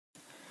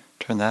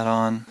Turn that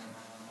on.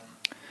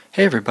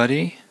 Hey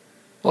everybody,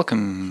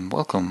 welcome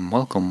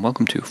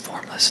to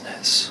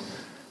Formlessness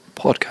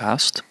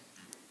podcast.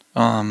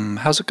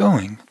 How's it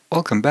going?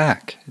 Welcome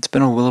back. It's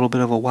been a little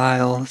bit of a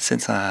while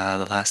since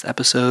the last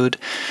episode,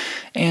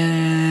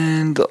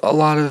 and a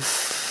lot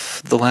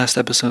of the last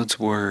episodes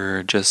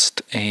were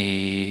just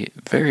a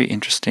very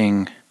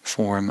interesting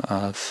form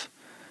of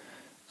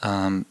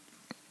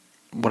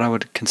what I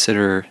would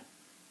consider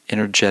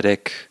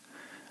energetic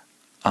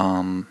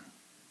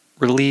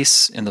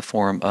release in the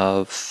form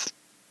of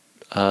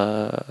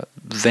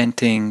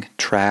venting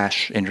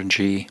trash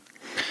energy.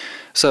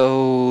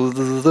 So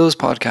these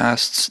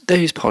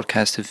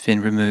podcasts have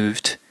been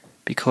removed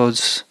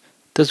because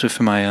those were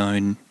for my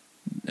own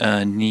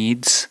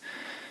needs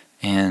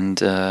and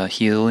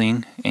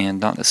healing,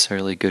 and not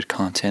necessarily good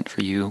content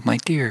for you, my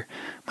dear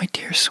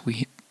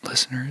sweet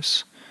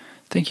listeners.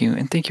 Thank you,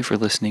 and thank you for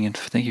listening, and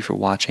thank you for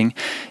watching.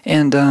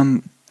 And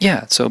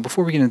so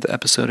before we get into the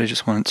episode, I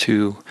just wanted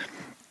to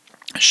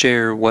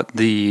share what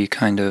the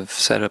kind of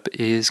setup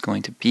is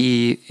going to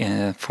be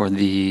for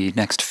the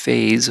next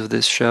phase of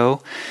this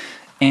show.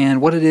 And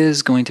what it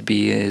is going to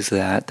be is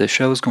that the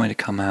show is going to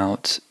come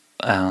out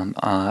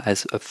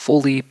as a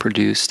fully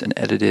produced and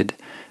edited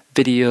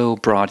video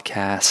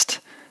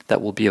broadcast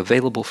that will be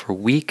available for a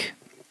week.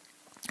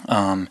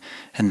 And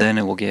then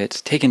it will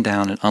get taken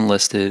down and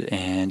unlisted,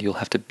 and you'll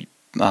have to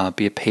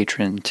be a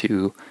patron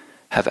to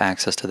have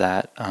access to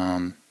that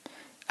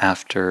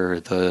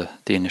after the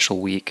initial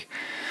week.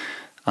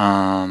 The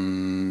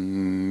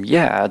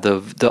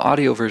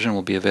audio version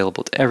will be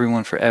available to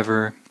everyone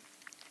forever.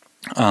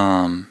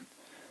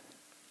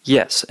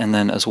 Yes, and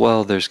then as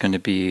well, there's going to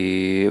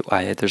be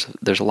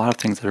there's a lot of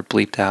things that are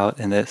bleeped out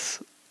in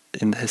this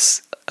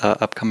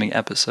upcoming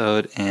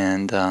episode,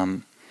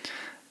 and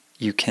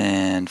you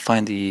can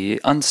find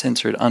the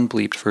uncensored,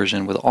 unbleeped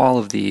version with all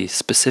of the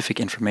specific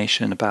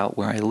information about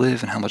where I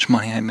live and how much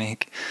money I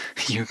make.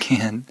 You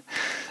can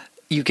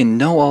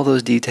know all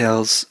those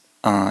details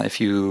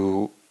if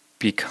you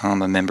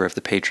become a member of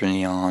the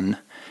Patreon,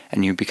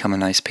 and you become a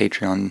nice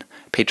patron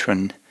of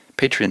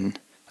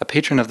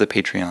the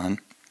Patreon.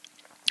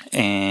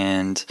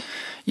 And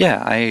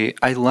yeah,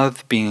 I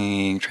love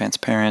being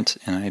transparent,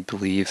 and I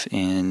believe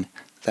in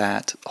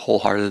that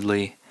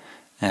wholeheartedly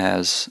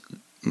as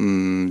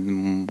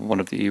one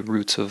of the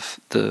roots of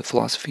the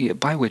philosophy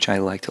by which I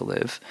like to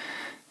live.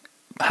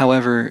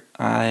 However,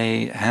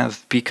 I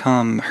have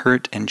become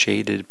hurt and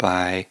jaded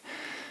by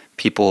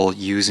people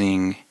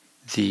using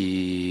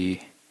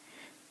the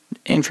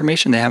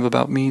information they have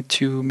about me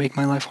to make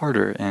my life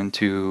harder and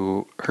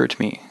to hurt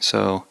me.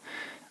 So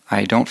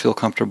I don't feel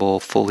comfortable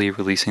fully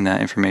releasing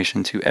that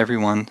information to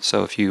everyone.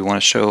 So if you want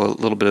to show a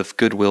little bit of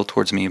goodwill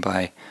towards me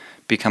by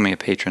becoming a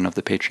patron of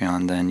the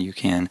Patreon, then you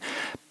can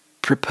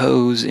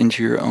propose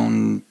into your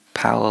own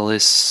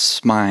powerless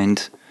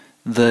mind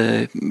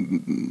the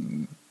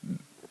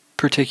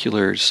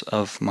particulars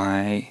of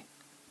my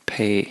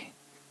pay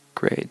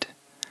grade.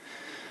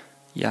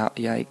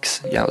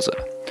 Yikes. Yowza.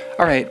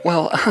 Alright,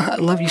 well, I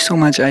love you so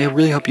much. I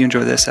really hope you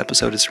enjoy this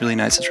episode. It's really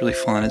nice, it's really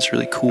fun, it's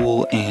really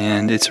cool,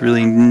 and it's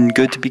really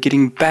good to be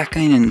getting back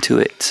into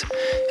it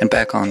and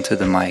back onto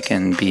the mic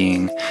and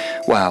being,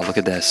 wow, look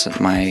at this.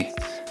 My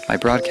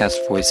broadcast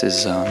voice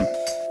is,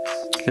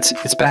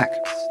 it's back.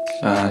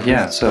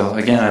 So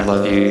again, I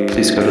love you.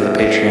 Please go to the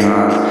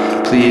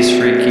Patreon. Please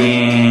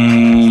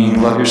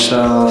freaking love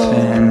yourself,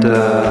 and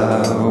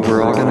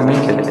we're all gonna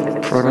make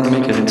it. We're all gonna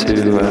make it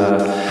into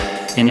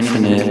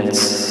infinite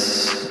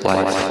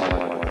life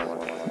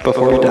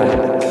before we die.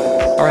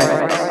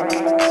 Alright.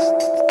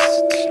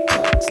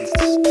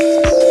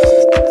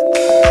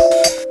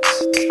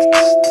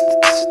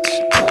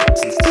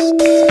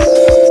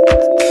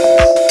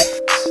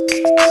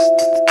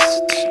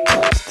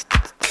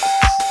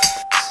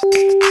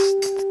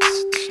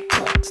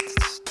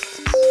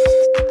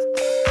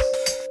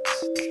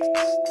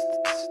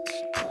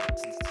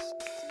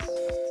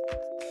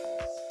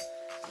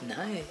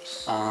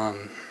 Nice.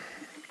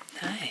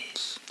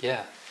 Nice.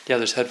 Yeah,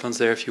 there's headphones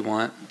there if you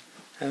want.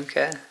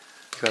 Okay.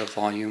 You got a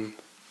volume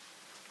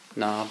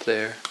knob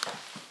there.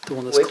 The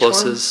one that's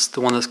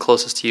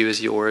closest to you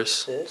is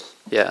yours. This?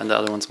 Yeah, and the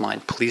other one's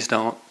mine. Please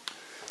don't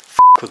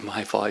with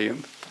my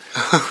volume.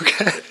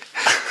 Okay.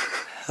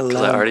 Hello.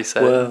 Because I already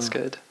said it. It's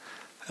good.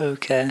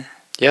 Okay.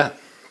 Yeah.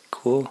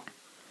 Cool.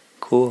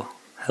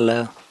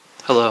 Hello.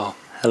 Hello.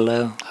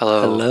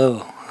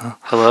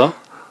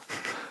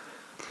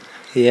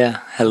 Yeah.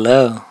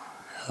 Hello.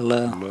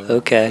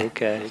 Okay.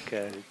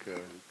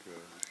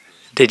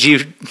 Did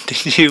you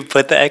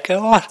put the echo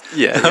on?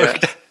 Yeah.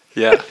 Okay.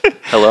 Yeah.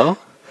 Hello?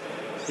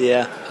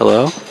 Yeah.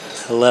 Hello?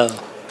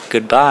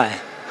 Goodbye.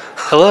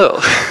 Hello.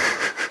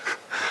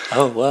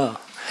 Oh, wow.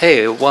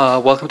 Hey,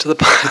 welcome to the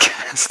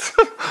podcast.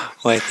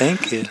 Why,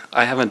 thank you.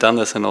 I haven't done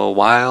this in a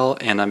while,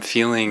 and I'm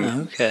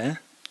feeling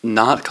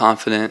not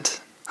confident.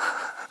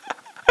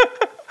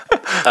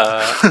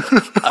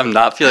 I'm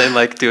not feeling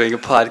like doing a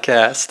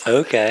podcast.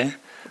 Okay.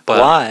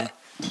 But, why?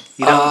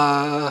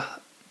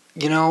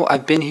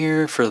 I've been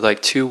here for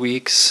like 2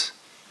 weeks,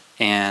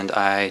 and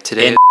I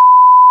today.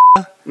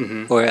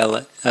 Or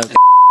LA? Okay.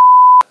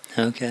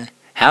 Okay.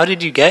 How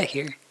did you get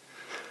here?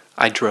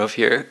 I drove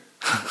here.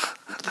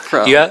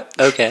 From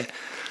Okay.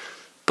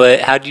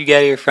 But how did you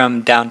get here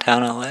from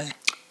downtown LA?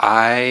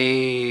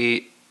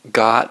 I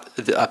got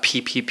a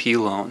PPP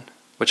loan,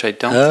 which I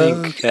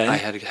don't think I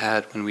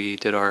had when we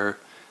did our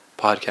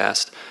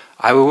podcast.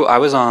 I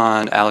was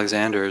on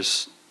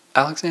Alexander's.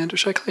 Alexander,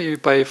 should I call you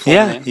by your full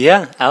name?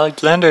 Yeah.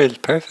 Alexander is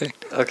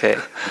perfect. Okay.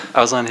 I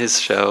was on his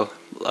show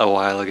a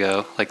while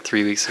ago, like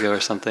 3 weeks ago or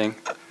something.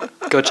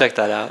 Go check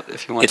that out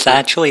if you want It's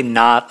actually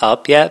not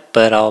up yet,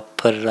 but I'll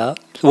put it up.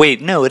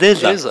 Wait, no, it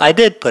is up. I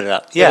did put it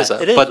up. Yeah, it is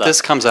up.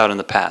 This comes out in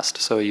the past,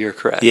 so you're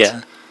correct.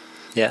 Yeah.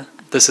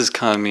 This is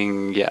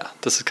coming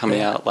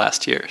out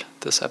last year,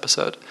 this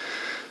episode.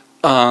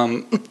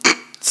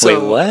 Wait,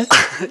 what?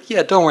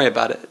 Yeah, don't worry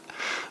about it.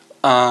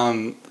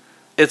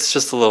 It's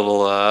just a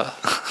little,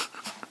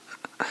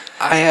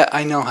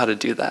 I know how to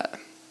do that.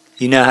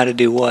 You know how to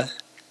do what?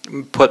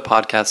 Put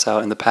podcasts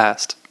out in the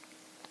past.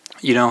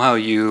 You know how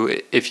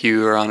if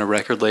you are on a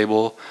record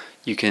label,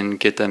 you can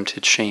get them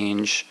to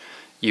change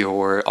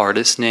your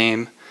artist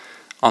name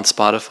on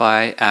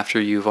Spotify after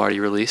you've already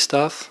released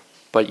stuff,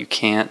 but you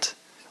can't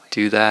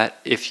do that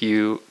if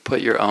you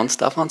put your own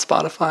stuff on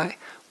Spotify?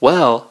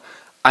 Well,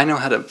 I know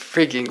how to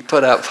freaking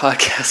put out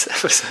podcast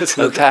episodes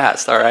in the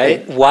past, all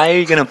right? Why are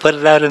you going to put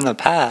it out in the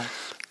past?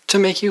 To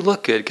make you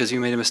look good, because you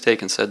made a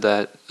mistake and said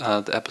that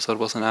the episode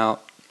wasn't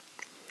out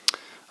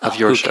of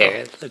your show. Who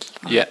cares?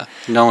 Yeah,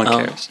 no one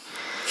cares.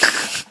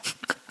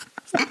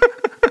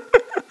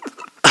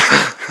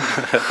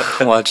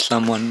 Watch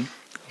someone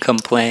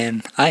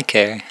complain. I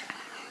care.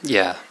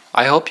 Yeah,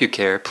 I hope you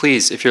care.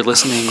 Please, if you're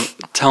listening,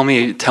 tell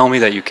me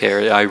that you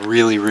care. I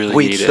really, really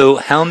need it. Wait, so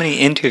how many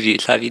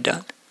interviews have you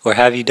done? Or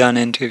have you done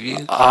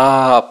interviews?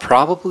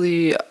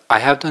 Probably, I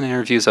have done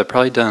interviews. I've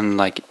probably done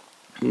like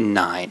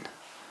 9.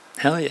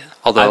 Hell yeah.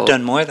 Although, I've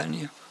done more than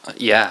you.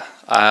 Yeah.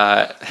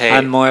 Hey.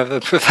 I'm more of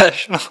a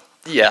professional.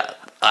 Yeah,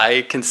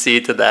 I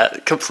concede to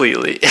that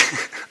completely.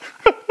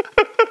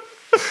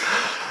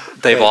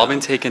 They've all been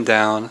taken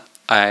down.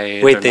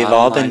 Wait, they've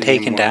all been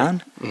taken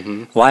down?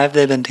 Mm-hmm. Why have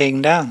they been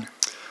taken down?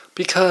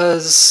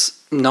 Because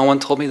no one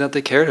told me that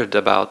they cared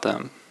about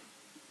them.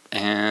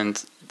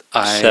 And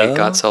I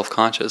got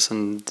self-conscious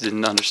and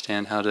didn't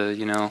understand how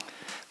to,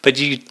 But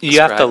you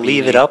have to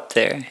leave it up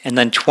there. And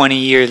then 20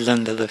 years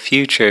into the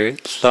future,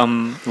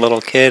 some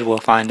little kid will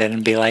find it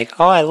and be like,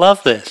 oh, I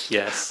love this.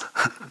 Yes,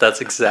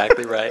 that's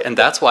exactly right. And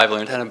that's why I've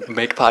learned how to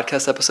make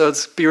podcast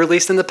episodes be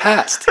released in the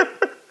past.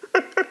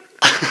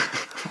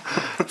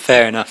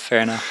 Fair enough.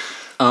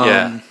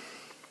 Yeah.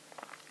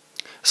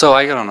 So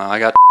I don't know. I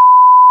got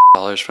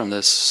 $1,000 from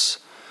this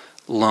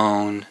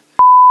loan.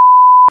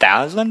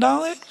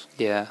 $1,000?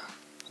 Yeah.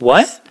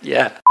 What?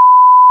 Yeah.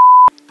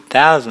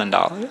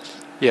 $1,000?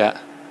 Yeah.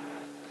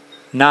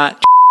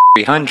 Not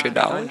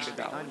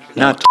 $300.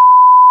 Not.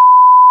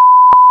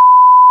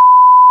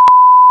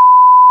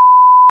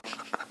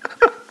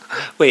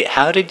 Wait,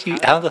 how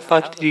the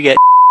fuck did you get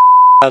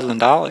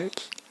 $1,000?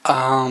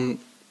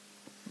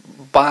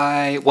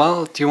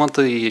 Do you want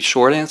the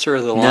short answer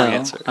or the long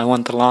answer? I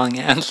want the long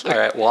answer. All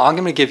right, well, I'm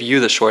going to give you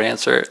the short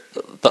answer,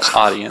 the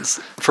audience,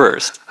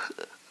 first.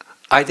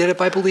 I did it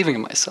by believing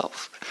in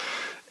myself.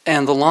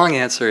 And the long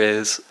answer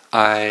is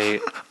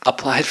I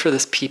applied for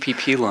this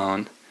PPP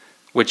loan,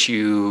 which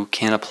you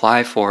can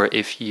apply for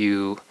if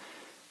you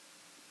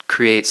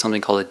create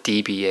something called a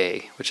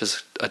DBA, which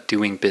is a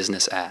doing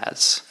business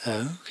as,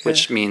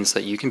 which means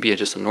that you can be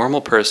just a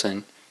normal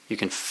person. You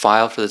can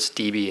file for this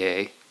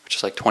DBA, which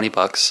is like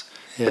 $20,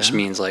 which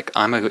means like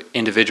I'm an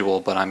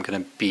individual, but I'm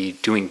going to be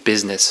doing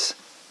business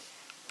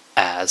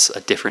as a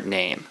different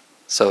name.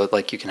 So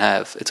like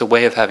it's a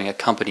way of having a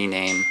company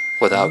name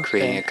without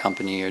creating a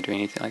company or doing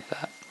anything like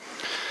that.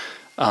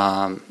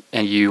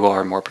 And you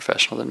are more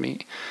professional than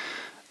me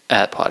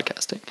at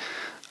podcasting.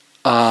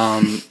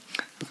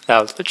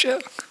 That was the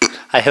joke.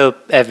 I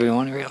hope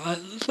everyone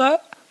realizes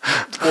that.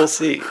 We'll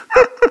see.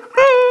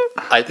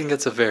 I think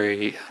it's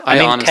honestly,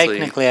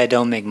 technically I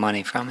don't make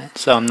money from it,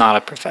 so I'm not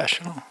a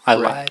professional. I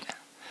lied.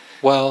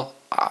 Well,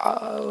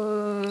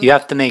 you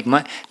have to make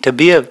money. To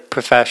be a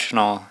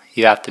professional,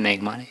 you have to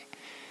make money.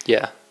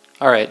 Yeah.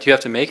 All right. Do you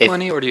have to make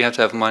money, or do you have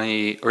to have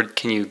money, or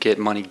can you get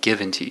money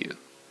given to you?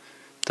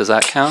 Does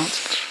that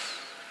count?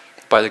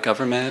 By the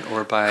government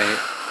or by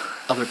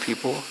other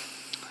people?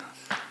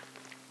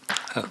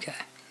 Okay.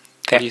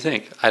 What do you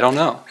think? I don't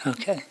know.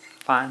 Okay.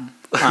 Fine.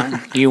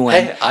 You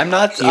win. Hey, I'm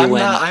just...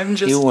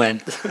 You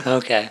win.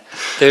 Okay.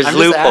 There's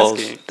loopholes.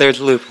 There's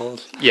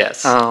loopholes.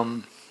 Yes.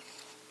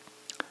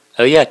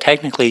 Oh yeah,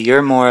 technically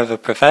you're more of a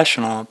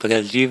professional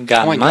because you've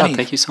got money. God,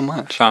 thank you so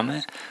much. From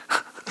it.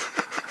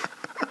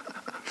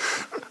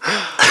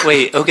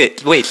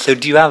 Wait, so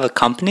do you have a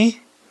company?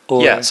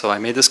 Or yeah, so I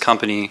made this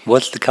company.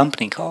 What's the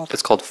company called?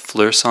 It's called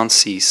Fleur Sans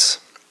Cease.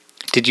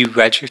 Did you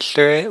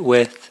register it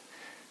with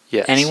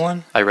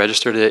anyone? I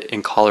registered it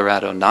in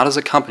Colorado, not as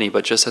a company,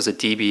 but just as a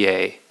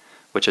DBA,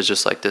 which is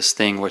just like this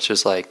thing, which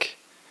is like,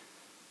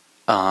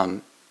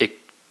 what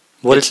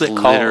is it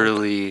called?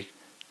 Literally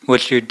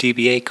What's your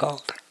DBA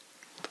called?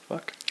 What the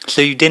fuck?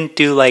 So you didn't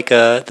do like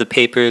the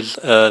papers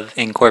of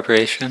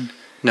incorporation?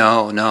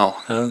 No.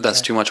 Okay.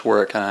 That's too much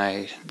work, and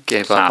I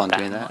gave It's up not on that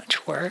doing that.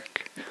 much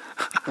work.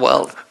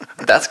 Well,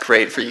 that's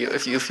great for you.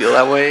 If you feel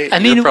that way, I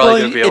mean, you're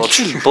probably going to be able it's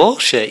to. just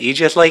bullshit. You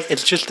just like,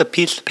 it's just a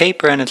piece of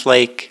paper and it's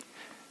like...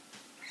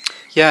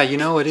 Yeah, you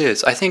know it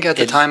is. I think at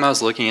the time I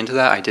was looking into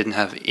that, I didn't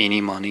have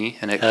any money,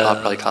 and it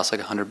probably cost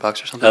like $100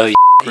 or something.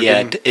 Oh,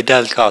 yeah, it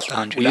does cost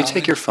 $100. Will you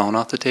take your phone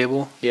off the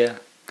table? Yeah.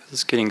 Because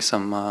it's getting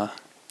some,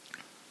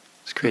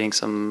 it's creating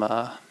some...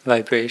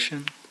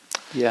 vibration?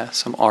 Yeah,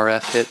 some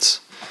RF hits.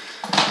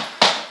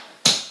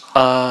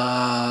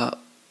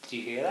 Do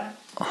you hear that?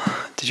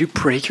 Did you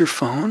break your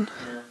phone?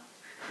 Yeah.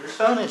 This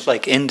phone is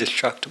like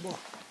indestructible.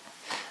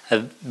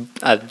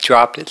 I've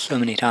dropped it so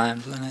many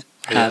times and it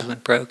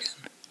hasn't broken.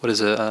 What is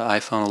it,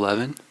 iPhone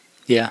 11?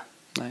 Yeah.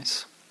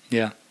 Nice.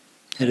 Yeah.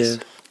 It is.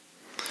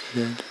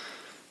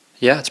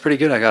 Yeah, it's pretty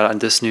good. I got on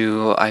this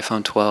new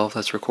iPhone 12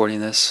 that's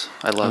recording this.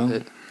 I love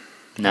it.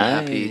 Nice.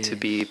 I'm happy to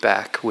be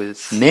back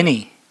with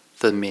Mini.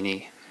 the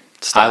mini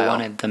style. I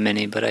wanted the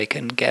mini, but I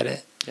couldn't get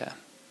it. Yeah,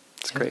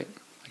 it's great.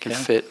 I can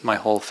fit my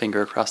whole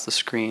finger across the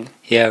screen.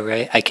 Yeah,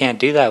 right. I can't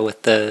do that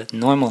with the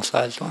normal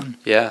size one.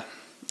 Yeah,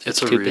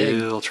 it's a too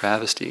real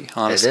travesty,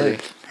 honestly.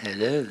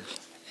 It is.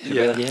 It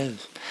Yeah. really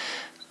is.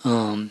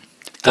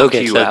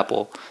 Okay, you,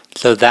 Apple.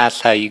 So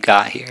that's how you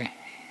got here,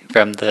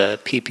 from the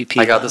PPP.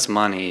 I got this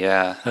money,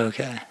 yeah.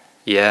 Okay.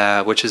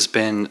 Yeah, which has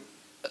been,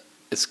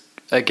 it's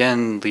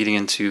again leading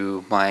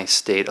into my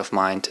state of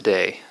mind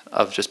today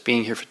of just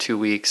being here for 2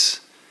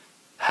 weeks,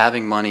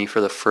 having money for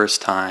the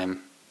first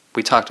time.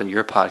 We talked on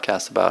your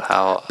podcast about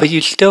how... But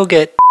you still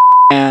get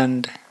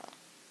and...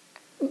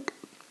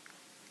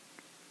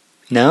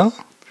 No?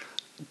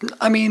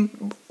 I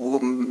mean,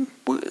 you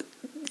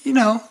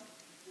know,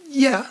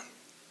 yeah.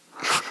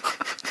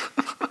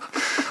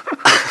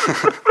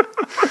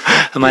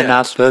 Am I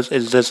not supposed?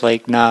 Is this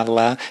like not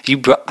allowed?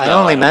 I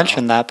only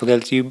mentioned that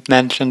because you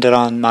mentioned it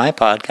on my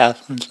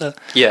podcast and stuff.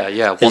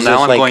 Yeah. Well,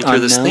 now I'm like going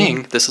through this unknown?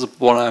 thing. This is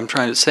what I'm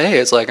trying to say.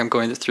 It's like I'm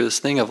going through this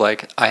thing of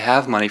like I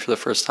have money for the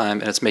first time,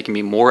 and it's making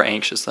me more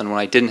anxious than when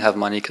I didn't have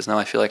money because now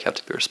I feel like I have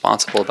to be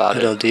responsible about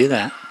It'll it. do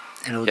that.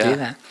 It'll do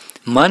that.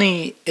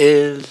 Money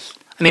is.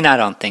 I mean, I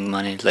don't think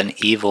money is an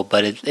evil,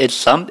 but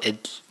it's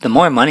the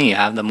more money you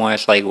have, the more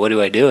it's like, what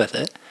do I do with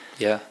it?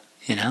 Yeah.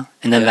 You know,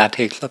 and then that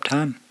takes up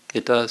time.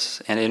 It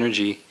does, and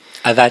energy.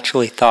 I've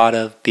actually thought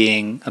of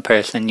being a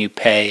person you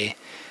pay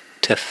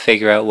to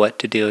figure out what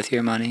to do with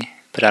your money,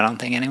 but I don't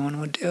think anyone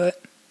would do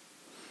it.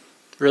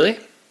 Really?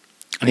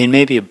 I mean,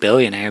 maybe a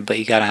billionaire, but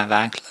you gotta have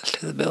access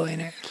to the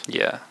billionaires.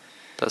 Yeah,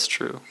 that's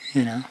true.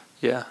 You know?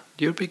 Yeah,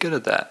 you would be good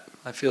at that.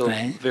 I feel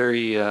Right.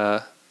 very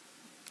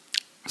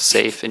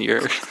safe in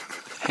your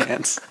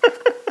hands.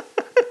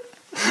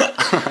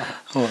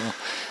 Well,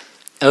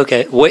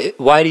 okay.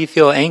 Why do you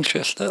feel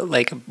anxious though?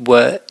 Like,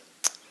 what?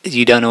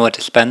 You don't know what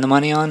to spend the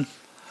money on?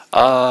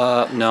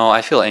 No,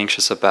 I feel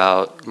anxious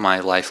about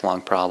my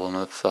lifelong problem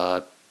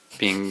of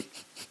being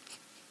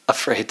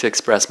afraid to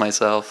express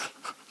myself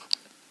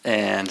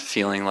and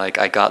feeling like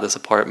I got this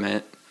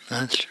apartment.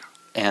 That's true.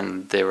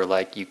 And they were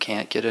like, you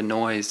can't get a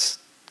noise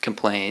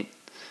complaint.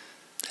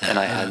 And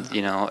I had,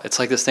 it's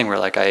like this thing where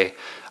like I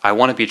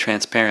want to be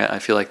transparent. I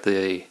feel like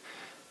the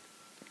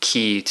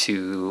key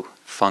to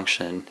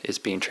function is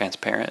being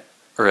transparent,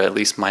 or at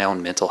least my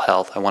own mental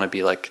health. I want to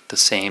be like the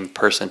same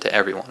person to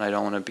everyone. I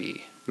don't want to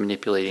be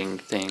manipulating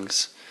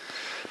things.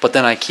 But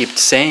then I keep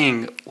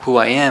saying who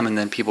I am, and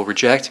then people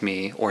reject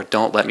me or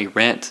don't let me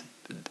rent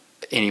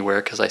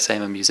anywhere because I say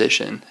I'm a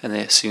musician, and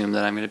they assume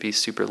that I'm going to be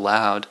super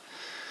loud.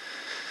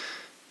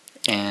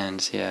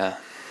 And yeah.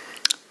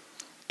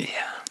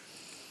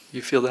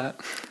 You feel that?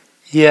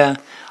 Yeah.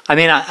 I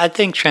mean, I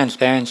think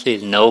transparency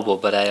is noble,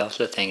 but I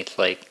also think it's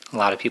like a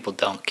lot of people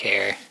don't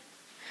care.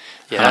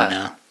 Yeah. I don't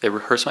know. It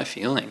hurts my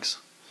feelings.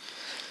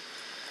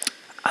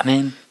 I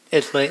mean,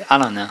 it's like, I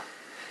don't know.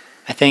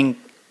 I think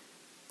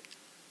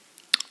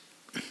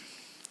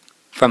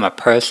from a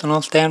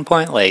personal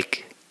standpoint,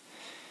 like,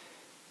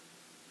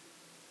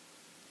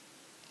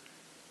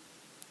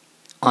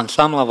 on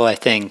some level, I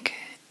think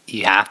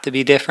you have to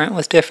be different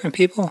with different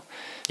people.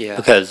 Yeah.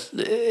 Because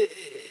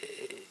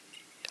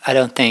I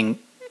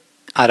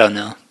don't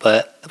know,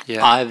 but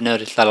I've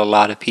noticed that a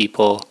lot of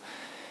people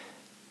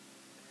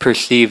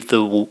perceive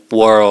the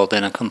world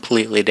in a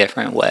completely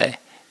different way.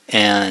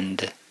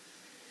 And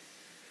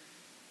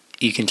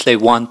you can say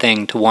one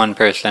thing to one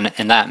person,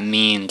 and that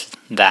means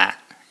that.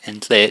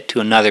 And say it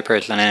to another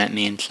person, and it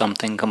means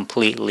something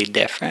completely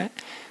different.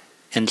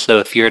 And so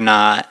if you're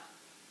not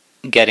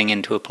getting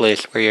into a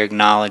place where you're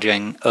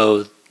acknowledging,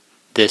 oh,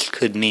 this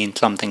could mean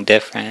something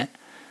different,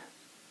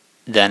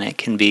 then it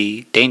can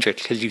be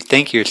dangerous because you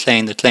think you're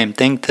saying the same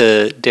thing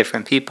to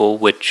different people,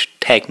 which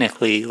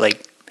technically,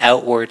 like,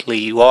 outwardly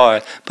you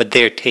are, but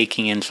they're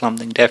taking in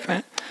something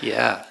different.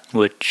 Yeah.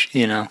 Which,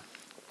 Yeah.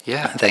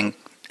 I think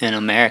in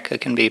America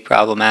can be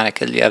problematic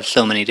because you have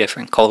so many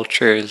different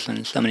cultures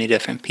and so many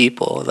different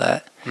people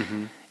that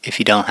if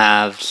you don't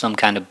have some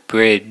kind of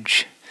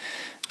bridge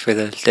for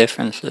those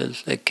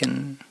differences, it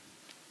can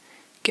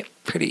get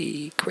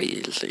pretty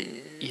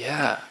crazy.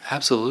 Yeah,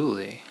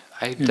 absolutely.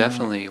 I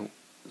definitely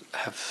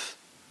have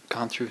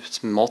gone through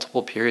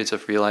multiple periods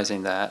of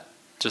realizing that,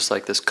 just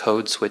like this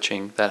code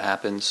switching that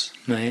happens.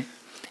 Right.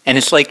 And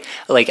it's like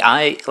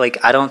I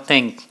don't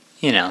think,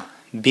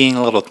 being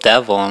a little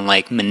devil and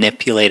like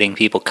manipulating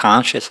people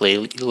consciously,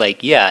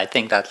 like, yeah, I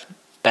think that's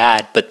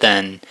bad, but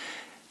then,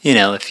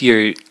 if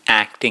you're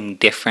acting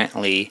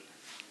differently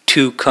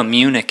to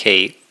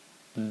communicate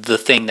the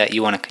thing that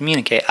you want to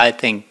communicate, I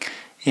think,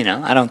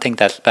 I don't think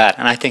that's bad.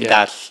 And I think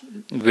that's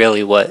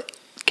really what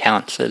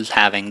counts as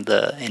having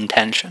the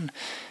intention,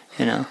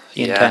 the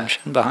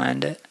intention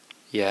behind it.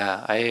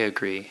 Yeah, I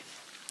agree.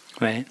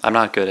 Right. I'm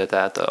not good at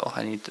that though.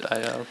 I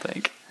don't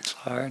think. It's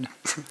hard.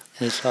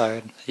 It's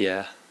hard.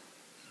 Yeah.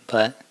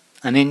 But,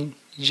 I mean,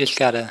 you just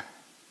gotta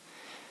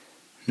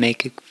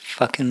make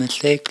fucking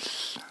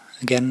mistakes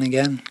again and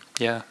again.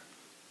 Yeah.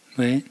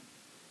 Right?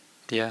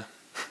 Yeah.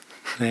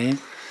 Right?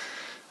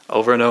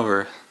 Over and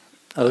over,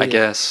 Oh, I yeah.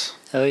 guess.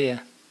 Oh, yeah.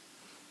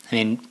 I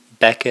mean,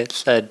 Beckett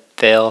said,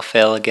 fail,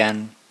 fail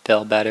again,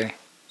 fail better.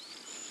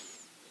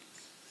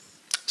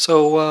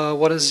 So,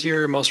 what is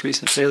your most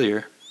recent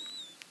failure?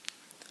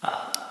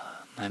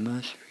 My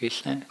most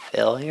recent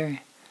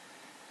failure?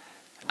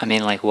 I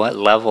mean, like, what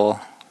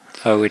level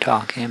are we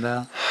talking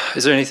about?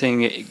 Is there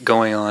anything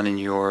going on in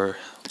your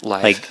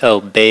life?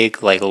 Like,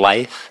 big, like,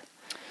 life-wise?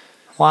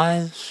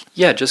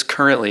 Yeah, just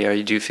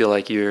currently. Do you feel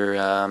like you're,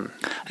 are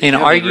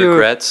having you...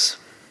 regrets?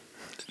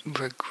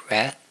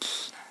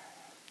 Regrets?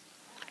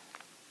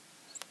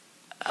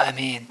 I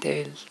mean,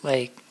 there's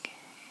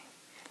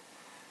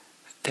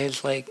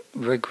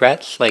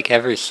regrets, like,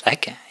 every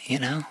second,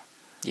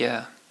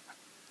 Yeah.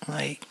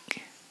 Like...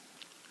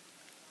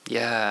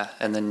 Yeah,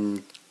 and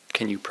then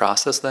can you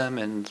process them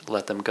and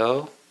let them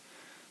go?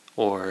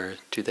 Or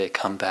do they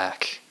come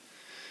back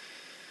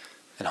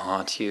and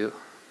haunt you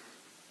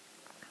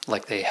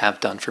like they have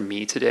done for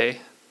me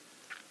today?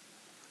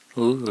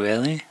 Ooh,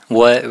 really?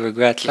 What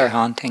regrets are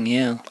haunting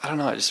you? I don't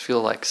know, I just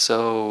feel like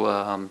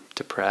so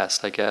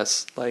depressed, I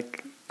guess.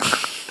 Like,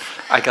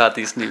 I got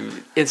these new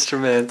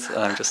instruments, and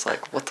I'm just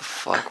like, what the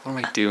fuck? What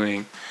am I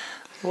doing?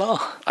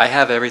 Well, I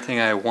have everything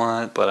I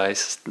want, but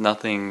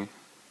nothing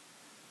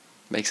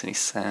makes any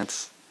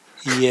sense.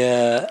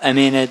 Yeah, I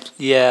mean, I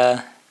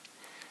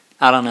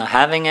don't know.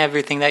 Having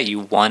everything that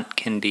you want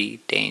can be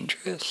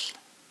dangerous.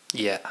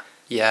 Yeah.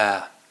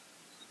 Yeah.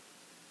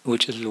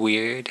 Which is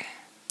weird.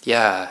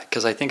 Yeah,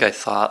 because I think I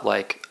thought,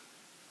 like,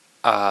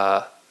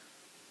 I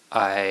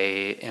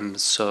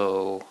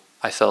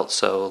felt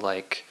so,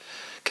 like,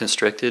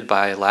 constricted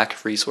by lack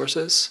of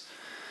resources.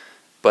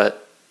 And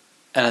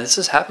this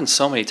has happened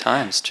so many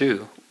times,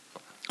 too.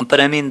 But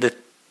I mean, the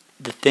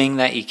thing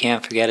that you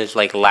can't forget is,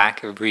 like,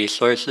 lack of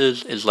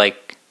resources is,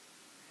 like,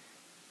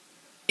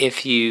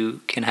 if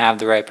you can have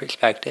the right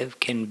perspective,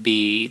 can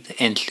be the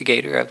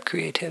instigator of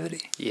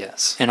creativity.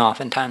 Yes. And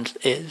oftentimes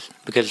is.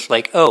 Because it's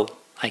like, oh,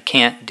 I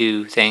can't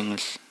do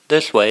things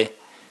this way.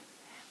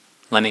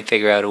 Let me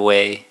figure out a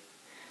way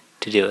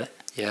to do it.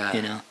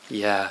 Yeah.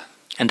 Yeah.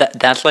 And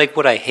that's like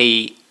what I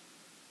hate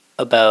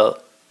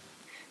about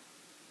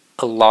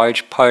a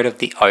large part of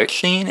the art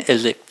scene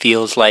is it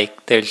feels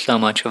like there's so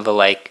much of a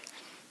like,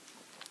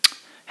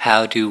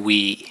 how do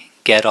we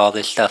get all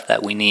this stuff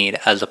that we need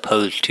as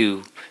opposed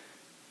to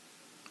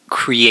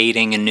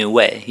creating a new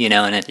way,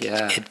 and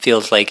it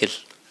feels like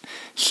it's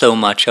so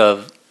much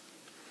of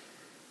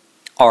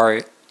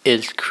art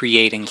is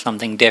creating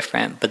something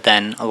different, but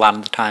then a lot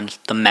of the times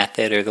the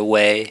method or the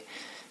way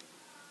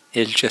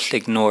is just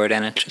ignored,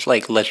 and it's just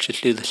like, let's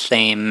just do the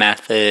same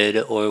method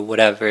or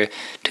whatever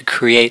to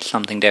create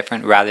something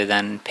different rather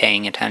than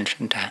paying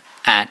attention to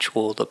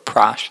the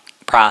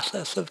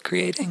process of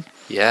creating.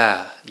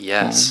 Yeah,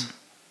 yes.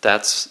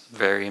 That's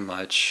very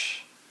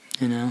much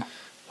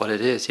what it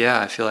is. Yeah,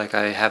 I feel like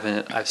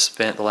I've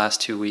spent the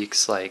last 2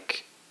 weeks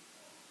like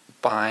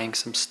buying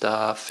some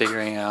stuff,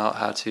 figuring out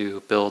how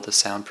to build a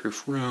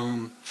soundproof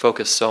room,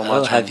 focus so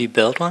much have you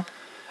built one?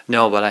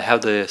 No, but I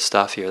have the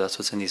stuff here. That's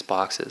what's in these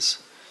boxes.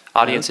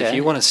 Audience, if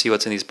you want to see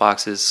what's in these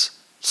boxes,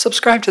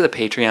 subscribe to the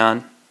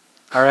Patreon.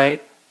 All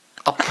right?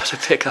 I'll put a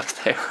pic up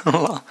there.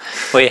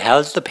 Wait,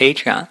 how's the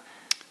Patreon?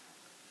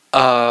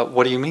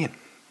 What do you mean?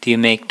 Do you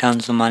make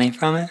tons of money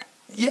from it?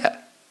 Yeah.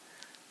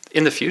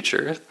 In the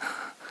future.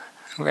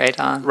 Right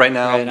on. Right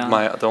now,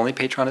 the only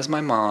patron is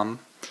my mom.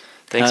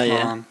 Thanks,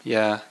 Mom.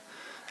 Yeah.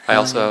 I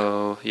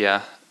also,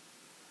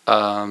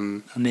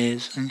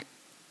 amazing.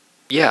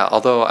 Yeah,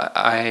 although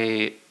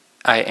I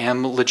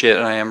am legit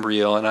and I am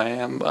real and I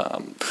am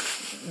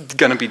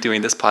going to be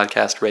doing this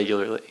podcast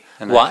regularly.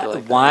 And I feel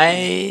like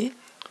why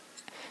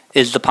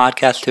is the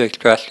podcast to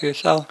express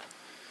yourself?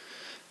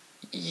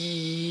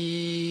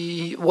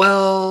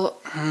 Well,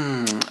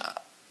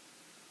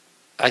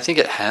 I think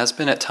it has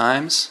been at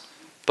times,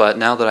 but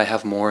now that I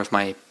have more of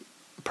my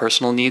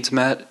personal needs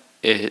met,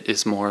 it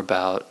is more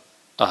about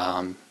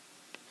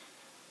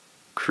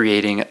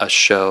creating a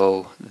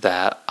show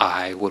that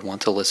I would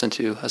want to listen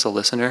to as a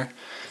listener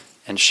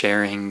and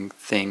sharing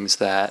things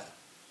that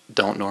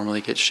don't normally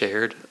get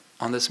shared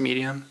on this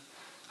medium.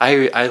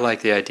 I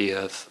like the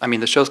idea of, I mean,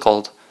 the show's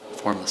called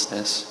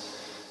Formlessness,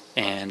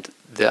 and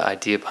the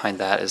idea behind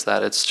that is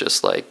that it's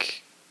just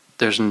like,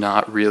 there's just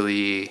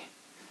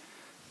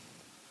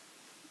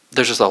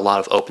a lot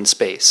of open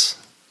space,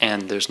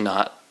 and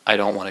I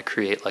don't want to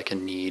create like a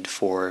need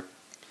for,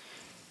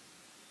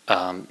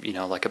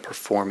 like a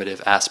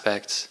performative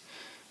aspect,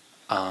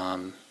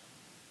 and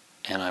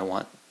I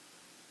want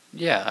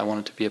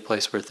it to be a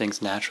place where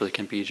things naturally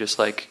can be just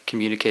like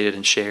communicated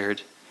and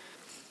shared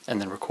and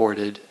then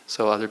recorded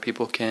so other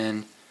people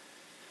can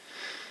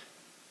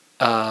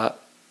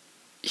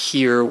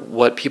hear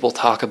what people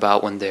talk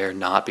about when they're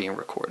not being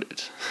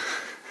recorded.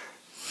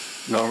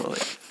 Normally,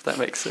 if that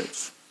makes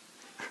sense.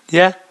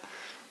 Yeah,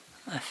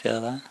 I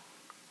feel that.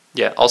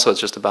 Yeah, also it's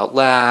just about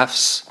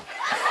laughs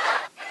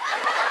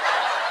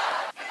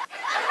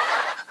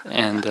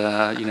and,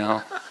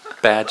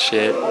 bad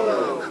shit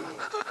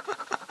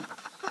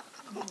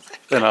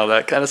and all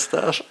that kind of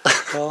stuff.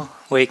 Well,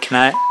 wait, can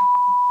I?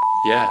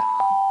 Yeah.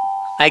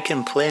 I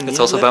can play music. It's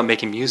also about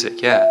making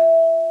music, yeah.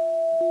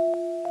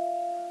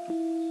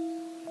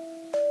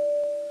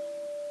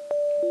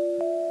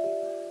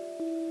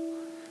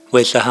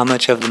 Wait, so how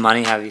much of the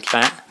money have you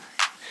spent?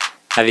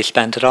 Have you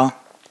spent it all?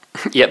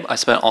 Yep, I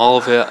spent all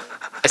of it.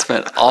 I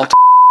spent all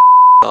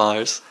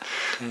 $dollars.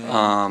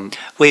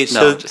 Wait,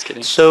 no, just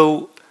kidding.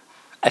 So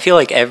I feel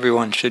like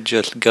everyone should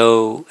just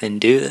go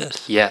and do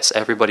this. Yes,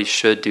 everybody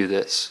should do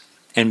this.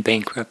 And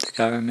bankrupt the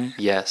government.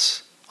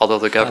 Yes, although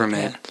the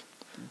government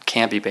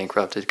can't be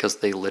bankrupted because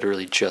they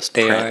literally just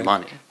They print are.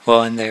 money.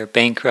 Well, and they're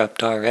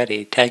bankrupt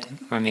already. Right?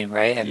 I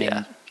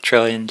mean,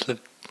 trillions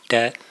of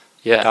debt.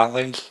 Yeah.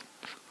 Dollars.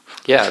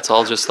 Yeah, it's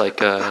all just like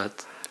a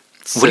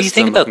What do you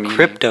think about system of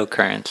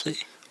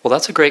cryptocurrency? Well,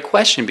 that's a great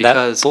question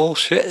because That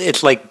bullshit.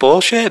 It's like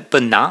bullshit,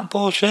 but not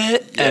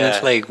bullshit, and it's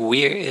Yeah. like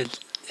weird.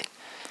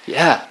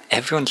 yeah,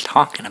 Everyone's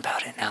talking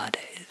about it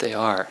nowadays. they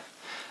are.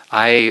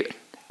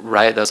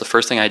 That's the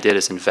first thing I did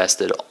is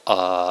invested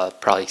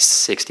probably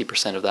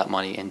 60% of that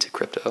money into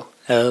crypto.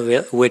 Oh,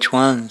 really? Which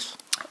ones?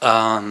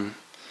 Um,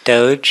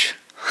 Doge.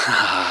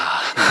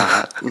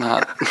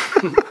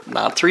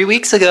 not 3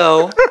 weeks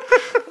ago.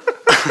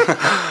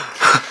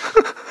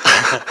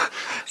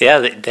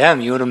 Yeah,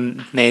 damn, you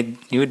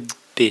would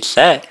be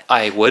set.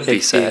 I would be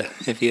set.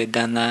 If you had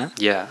done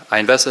that. Yeah, I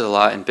invested a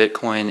lot in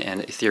Bitcoin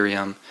and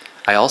Ethereum.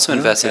 I also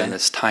invested Okay. in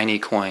this tiny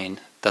coin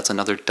that's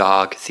another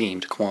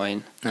dog-themed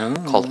coin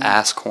called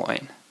Ass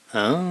Coin.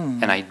 Oh.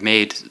 And I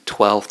made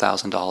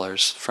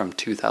 $12,000 from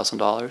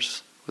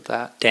 $2,000 with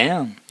that.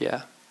 Damn.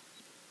 Yeah.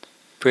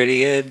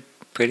 Pretty good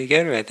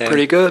right there.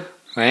 Pretty good.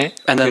 Right?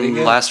 And then Pretty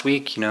good. last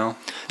week,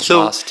 So,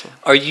 lost.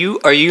 are you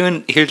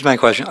here's my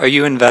question. Are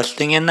you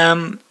investing in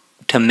them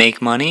to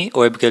make money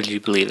or because you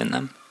believe in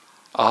them?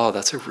 Oh,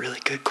 that's a really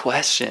good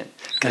question.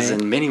 Because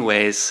Right. in many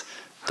ways,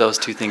 those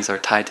two things are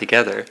tied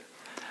together.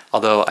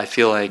 Although I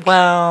feel like...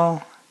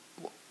 Well,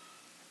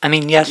 I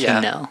mean, yes yeah,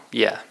 and no.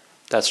 Yeah,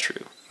 that's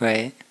true.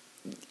 Right?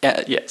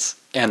 Yeah, yes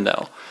and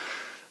no.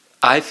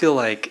 I feel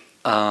like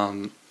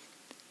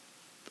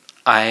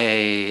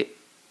I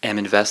am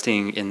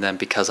investing in them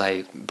because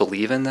I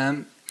believe in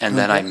them, and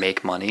then I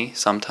make money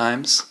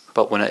sometimes.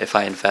 But if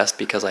I invest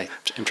because I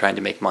am trying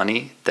to make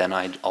money, then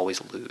I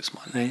always lose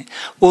money. Right.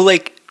 Well,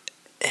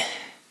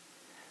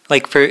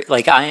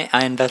 I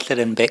invested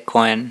in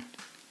Bitcoin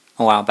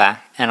a while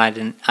back, and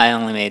I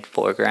only made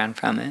 $4,000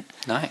 from it.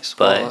 Nice.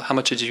 But well, how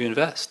much did you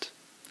invest?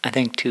 I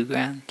think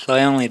 $2,000. So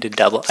I only did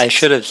double. I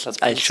should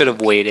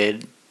have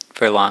waited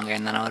for longer,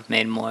 and then I would have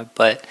made more.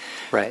 But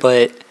Right.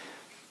 But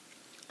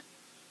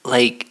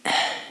like,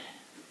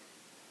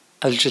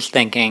 I was just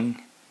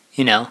thinking,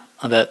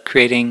 about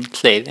creating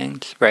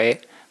savings,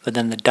 right? But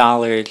then the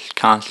dollar is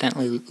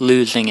constantly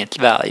losing its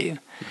value.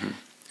 Mm-hmm.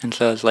 And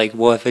so it's like,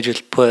 well, if I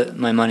just put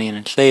my money in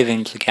a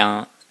savings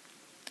account,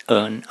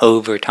 and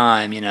over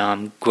time,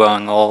 I'm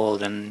growing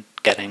old and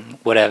getting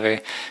whatever,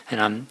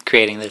 and I'm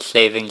creating this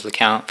savings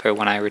account for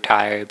when I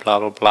retire, blah,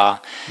 blah, blah.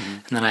 Mm-hmm.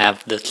 And then I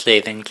have the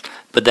savings.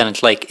 But then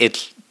it's like,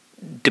 it's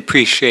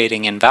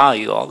depreciating in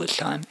value all this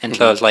time. And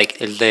so it's like,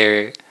 is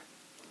there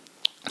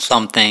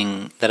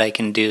something that I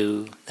can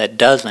do that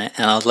doesn't?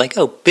 And I was like,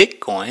 oh,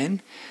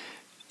 Bitcoin,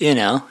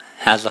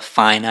 has a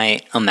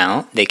finite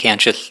amount. They can't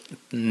just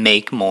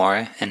make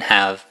more and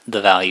have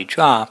the value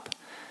drop.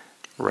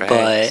 Right.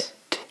 But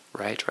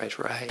Right.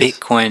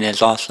 Bitcoin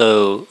is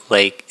also,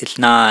 it's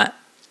not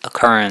a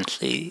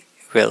currency,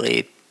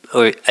 really.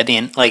 Or, I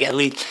mean, at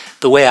least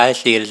the way I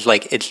see it is,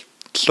 it's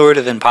sort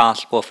of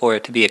impossible for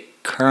it to be a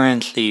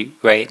currency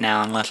right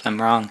now, unless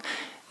I'm wrong,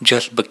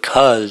 just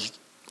because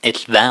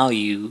its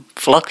value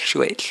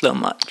fluctuates so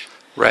much.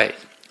 Right.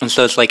 And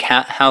so it's like,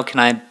 how can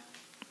I,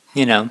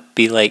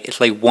 be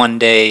it's like one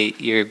day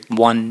your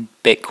one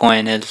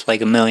Bitcoin is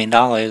 $1 million,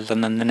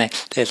 and then the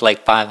next day is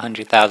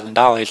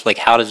 $500,000.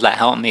 How does that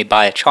help me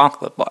buy a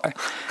chocolate bar?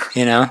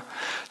 Yeah.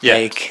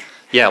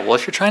 Yeah, well,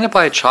 if you're trying to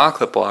buy a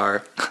chocolate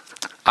bar,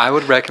 I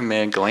would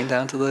recommend going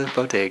down to the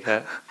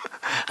bodega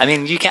I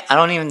mean, you can. I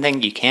don't even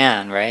think you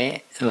can,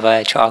 right? Buy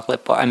a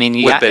chocolate bar. I mean,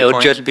 it would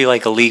Bitcoin? just be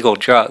like illegal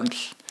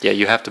drugs. Yeah,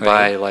 you have to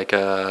Right. buy like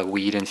a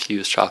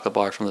weed-infused chocolate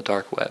bar from the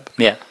dark web.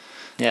 Yeah,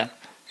 yeah,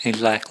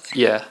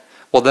 exactly. Yeah.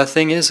 Well, the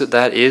thing is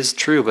that is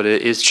true, but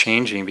it is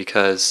changing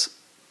because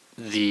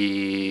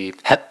the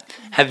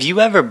Have you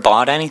ever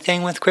bought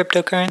anything with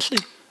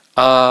cryptocurrency?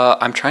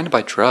 I'm trying to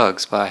buy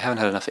drugs, but I haven't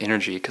had enough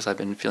energy because I've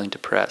been feeling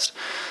depressed.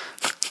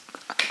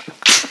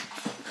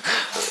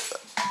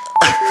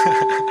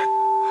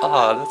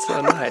 Oh, that's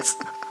so nice.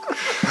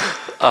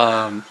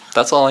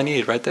 That's all I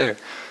need right there.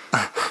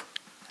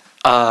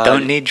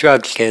 Don't need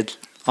drugs, kids.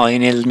 All you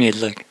need is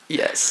music.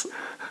 Yes.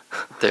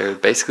 They're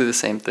basically the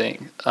same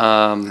thing.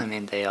 I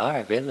mean, they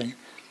are, really.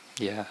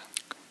 Yeah.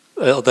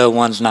 Although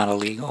one's not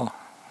illegal.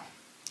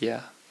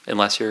 Yeah.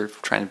 Unless you're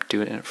trying to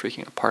do it in a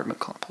freaking apartment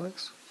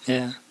complex.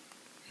 Yeah.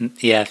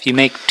 Yeah, if you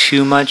make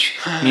too much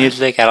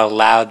music at a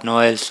loud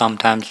noise,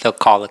 sometimes they'll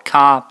call the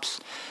cops.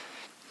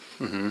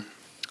 Mm-hmm.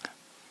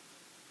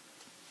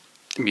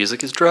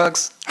 Music is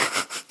drugs.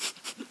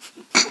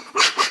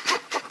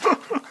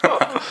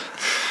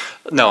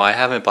 No, I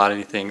haven't bought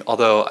anything.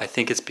 Although I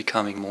think it's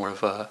becoming more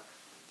of a.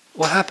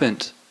 What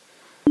happened?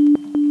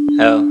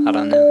 Oh, I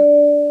don't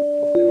know.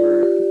 Hopefully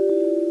we're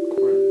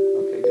recording.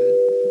 Okay, good.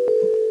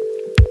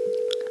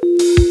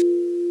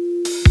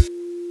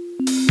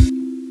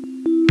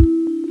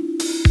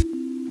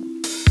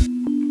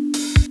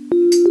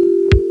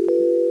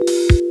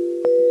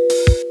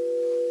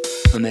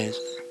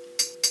 Amazing.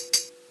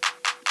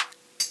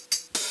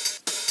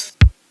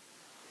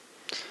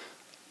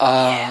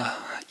 Yeah.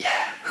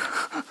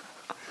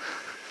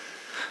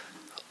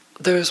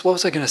 What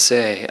was I gonna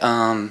say?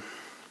 I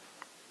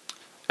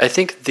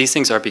think these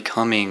things are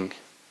becoming,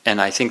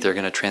 and I think they're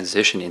gonna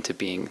transition into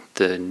being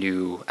the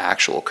new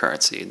actual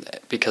currency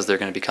because they're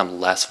gonna become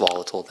less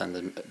volatile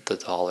than the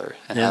dollar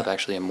and have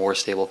actually a more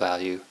stable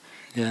value.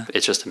 Yeah.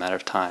 It's just a matter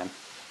of time.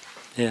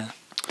 Yeah.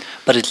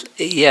 But it's,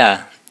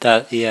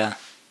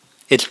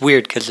 it's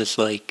weird because it's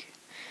like,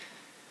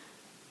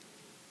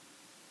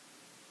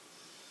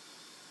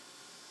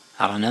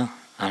 I don't know.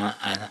 I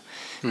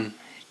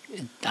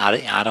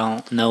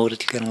don't know what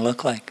it's going to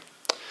look like.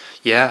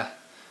 Yeah,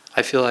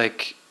 I feel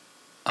like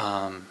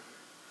the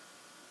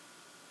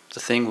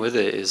thing with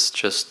it is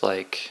just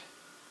like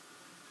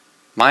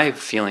my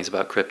feelings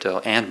about crypto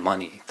and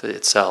money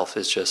itself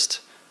is just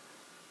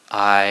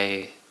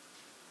I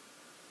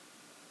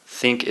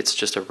think it's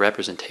just a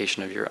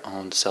representation of your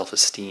own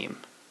self-esteem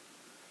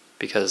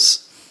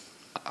because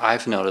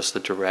I've noticed the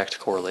direct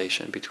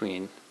correlation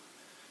between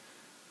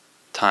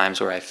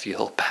times where I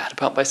feel bad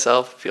about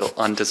myself, feel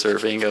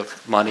undeserving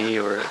of money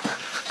or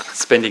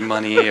spending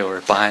money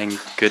or buying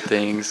good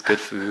things, good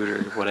food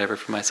or whatever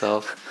for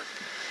myself.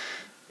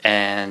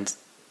 And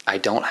I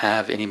don't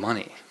have any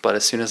money. But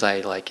as soon as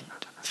I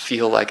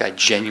feel like I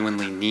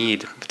genuinely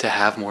need to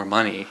have more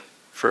money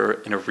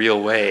in a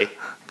real way,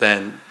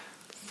 then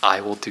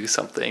I will do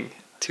something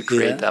to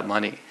create that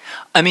money.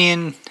 I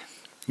mean,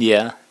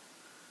 yeah.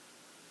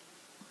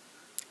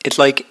 It's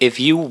like if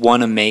you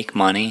want to make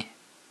money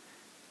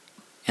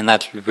and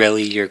that's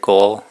really your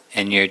goal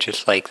and you're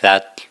just like,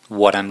 that's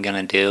what I'm going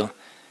to do,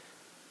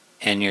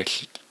 and you're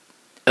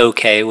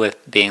okay with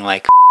being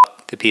like,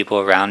 F the people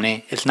around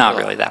me, it's not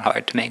really that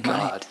hard to make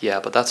money. Yeah,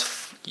 but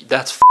that's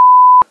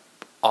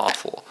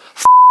awful.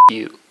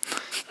 You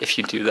if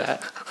you do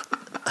that.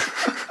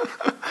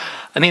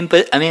 I mean,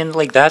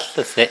 like, that's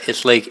the thing.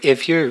 It's like,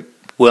 if you're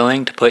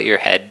willing to put your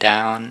head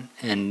down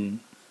and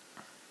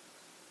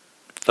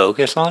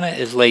focus on it,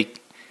 it's like,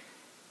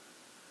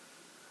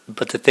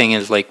 but the thing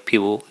is, like,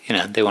 people,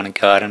 they want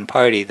to go out and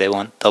party, they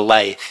want the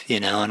life,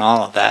 and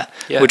all of that,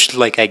 which is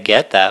like, I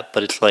get that,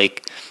 but it's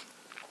like,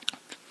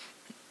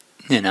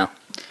 right.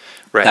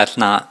 That's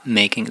not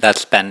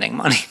that's spending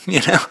money,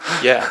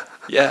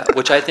 Yeah,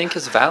 which I think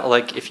is valid.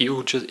 Like, if you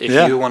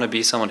want to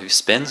be someone who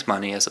spends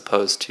money as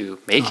opposed to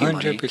making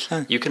 100%.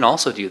 money, you can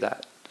also do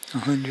that.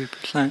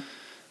 100%.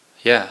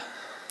 Yeah.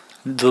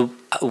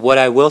 What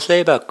I will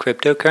say about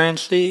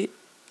cryptocurrency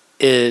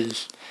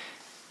is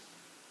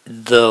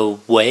the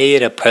way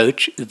it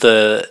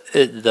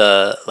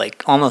the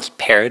like almost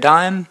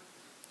paradigm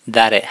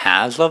that it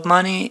has of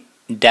money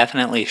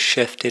definitely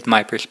shifted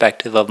my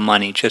perspective of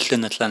money, just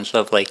in the sense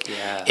of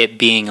it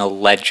being a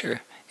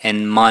ledger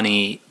and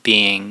money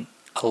being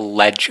a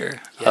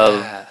ledger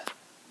of,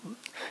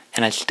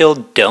 and I still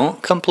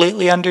don't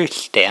completely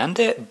understand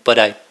it, but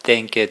I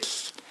think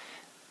it's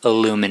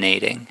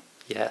illuminating.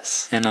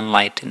 Yes. And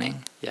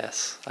enlightening.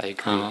 Yes, I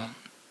agree.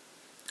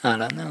 I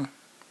don't know.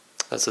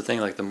 That's the thing,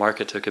 like the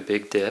market took a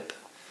big dip,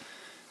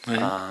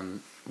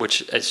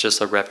 which is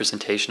just a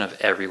representation of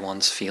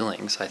everyone's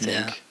feelings, I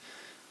think. Yeah.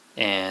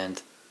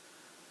 And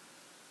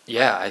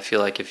yeah, I feel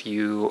like if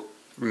you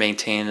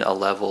maintain a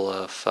level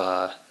of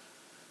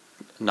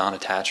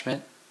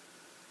non-attachment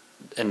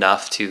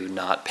enough to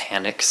not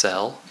panic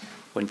sell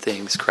when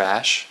things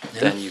crash,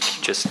 then you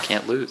just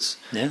can't lose.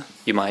 Yeah.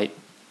 You might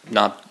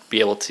not be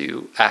able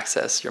to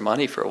access your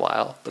money for a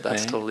while, but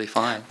that's totally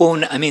fine.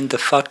 Well, I mean, the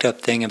fucked up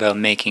thing about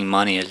making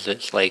money is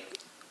it's like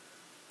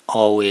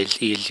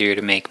always easier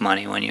to make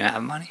money when you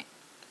have money.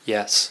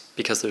 Yes,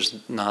 because there's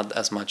not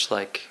as much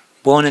like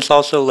Well, and it's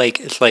also like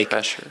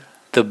pressure.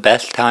 the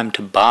best time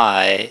to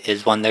buy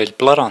is when there's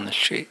blood on the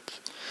streets.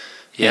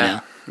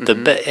 Yeah. You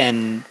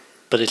know,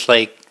 but it's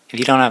like if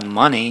you don't have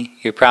money,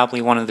 you're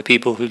probably one of the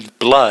people whose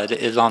blood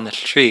is on the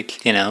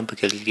streets. You know,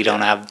 because you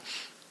don't have,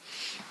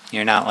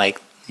 you're not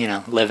like, you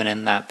know, living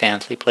in that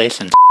fancy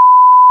place and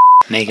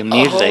making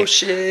music. Oh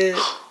shit.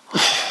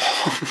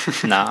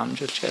 Nah, I'm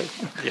just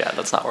joking. Yeah,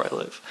 that's not where I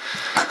live.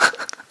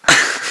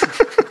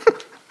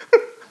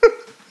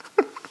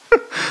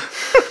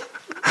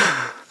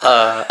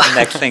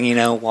 Next thing you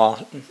know,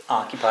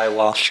 Occupy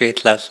Wall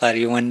Street's outside of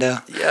your window.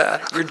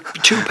 Yeah, you're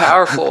too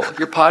powerful.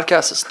 Your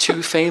podcast is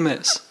too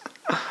famous.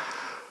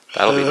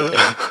 That'll be the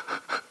day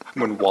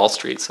when Wall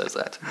Street says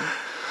that to me.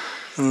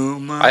 Oh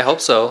my. I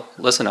hope so.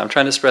 Listen, I'm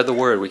trying to spread the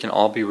word. We can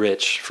all be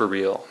rich for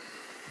real.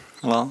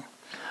 Well,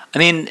 I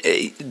mean,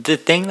 the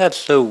thing that's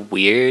so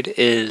weird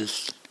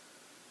is,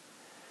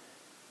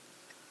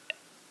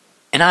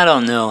 and I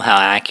don't know how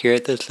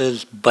accurate this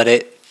is, but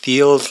it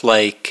feels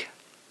like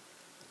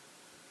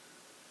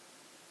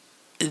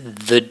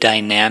the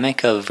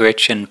dynamic of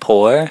rich and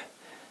poor,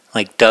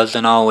 like,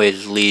 doesn't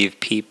always leave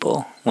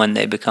people when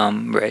they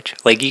become rich.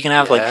 Like, you can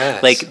have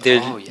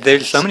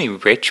there's so many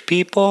rich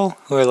people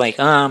who are like,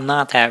 oh, I'm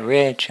not that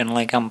rich, and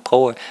like I'm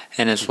poor,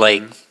 and it's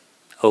like,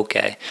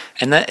 okay,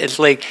 and that it's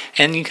like,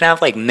 and you can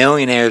have like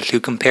millionaires who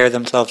compare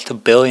themselves to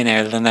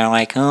billionaires, and they're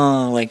like,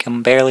 oh, like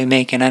I'm barely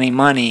making any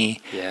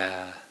money.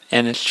 Yeah.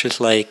 And it's just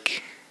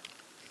like,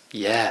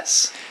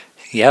 yes.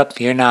 Yep,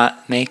 you're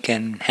not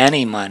making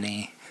any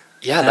money.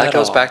 Yeah, that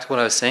goes back to what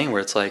I was saying,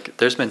 where it's like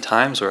there's been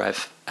times where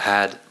I've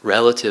had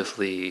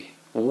relatively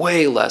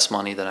way less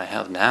money than I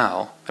have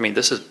now.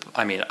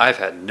 I've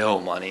had no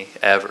money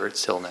ever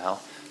till now,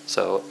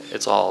 so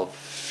it's all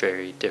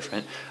very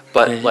different.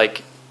 But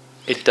like,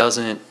 it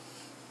doesn't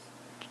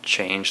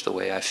change the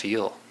way I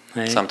feel.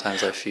 Right.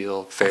 Sometimes I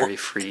feel very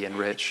free and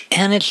rich.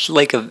 And it's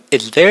like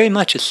it's very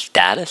much a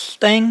status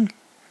thing,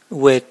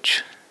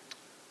 which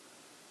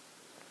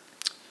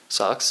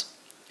sucks.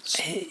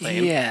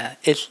 Yeah,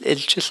 it's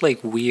just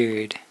like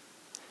weird,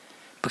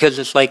 because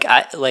it's like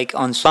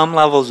on some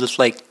levels it's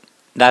like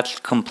that's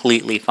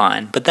completely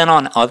fine, but then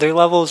on other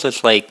levels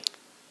it's like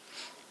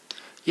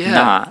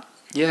not.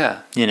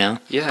 Yeah. You know?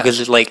 Yeah. Because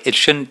it's like it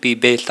shouldn't be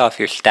based off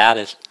your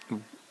status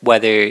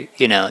whether,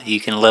 you know, you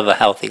can live a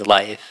healthy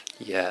life.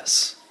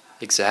 Yes.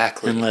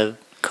 Exactly. And live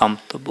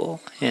comfortable,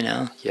 you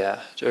know?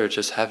 Yeah. Or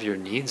just have your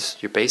needs,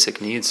 your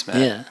basic needs met.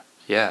 Yeah.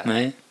 Yeah.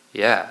 Right?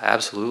 Yeah,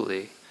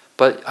 absolutely.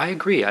 But I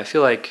agree. I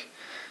feel like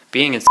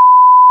being in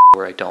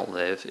where I don't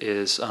live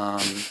is an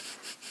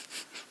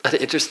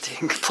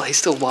interesting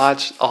place to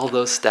watch all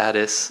those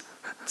status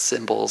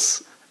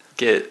symbols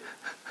get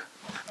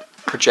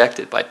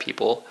projected by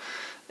people.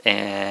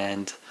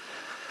 And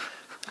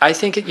I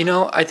think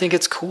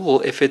it's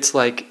cool if it's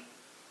like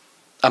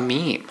a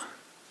meme.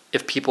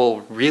 If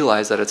people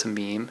realize that it's a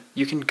meme,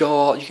 you can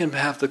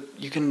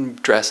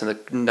dress in the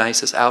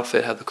nicest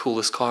outfit, have the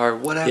coolest car,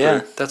 whatever.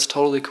 Yeah. That's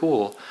totally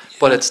cool. Yeah.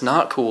 But it's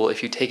not cool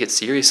if you take it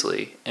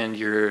seriously and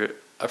you're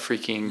a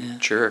freaking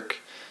jerk.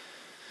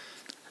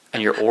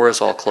 And your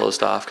aura's all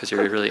closed off because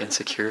you're really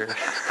insecure.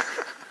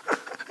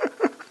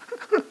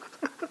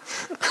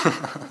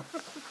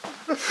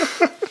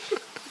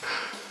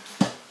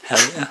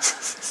 Hell yeah.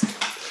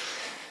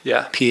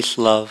 Yeah. Peace,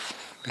 love,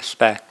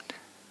 respect.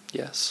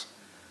 Yes.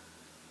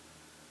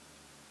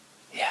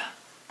 Yeah.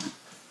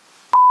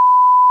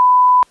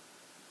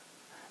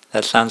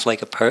 That sounds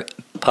like a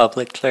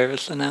public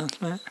service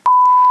announcement.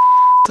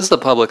 This is a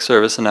public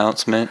service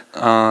announcement.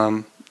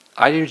 I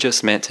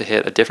just meant to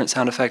hit a different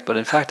sound effect, but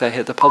in fact I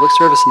hit the public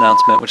service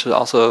announcement, which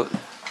also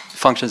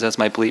functions as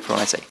my bleep for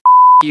when I say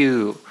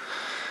you.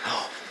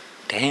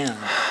 Damn.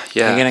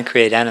 Yeah. You're going to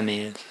create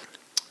enemies.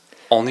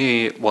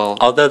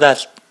 Although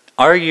that's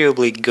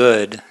arguably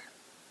good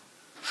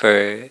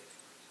for...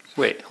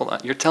 Wait, hold on.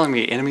 You're telling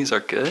me enemies are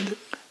good?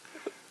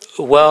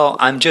 Well,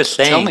 I'm just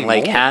saying,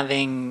 like, more.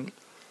 Having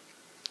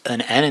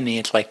an enemy,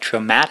 it's like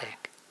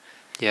traumatic.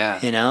 Yeah.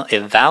 You know,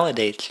 it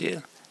validates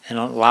you in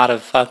a lot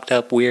of fucked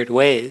up, weird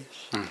ways.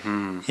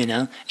 Mm-hmm. You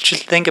know?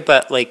 Just think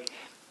about, like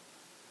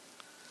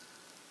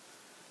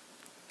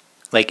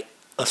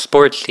a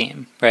sports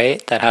team,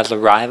 right, that has a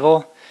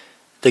rival.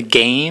 The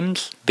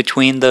games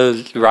between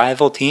those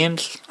rival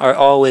teams are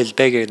always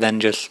bigger than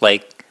just,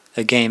 like,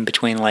 a game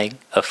between, like,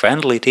 a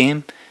friendly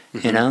team,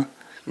 you know?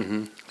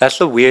 Mm-hmm. That's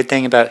the weird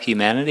thing about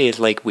humanity is,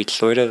 like,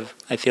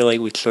 I feel like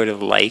we sort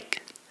of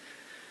like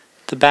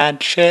the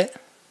bad shit.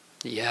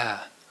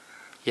 Yeah.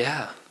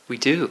 Yeah, we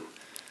do.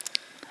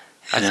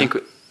 I think,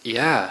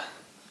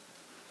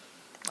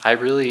 I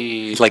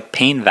really... It's like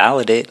pain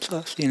validates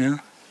us, you know?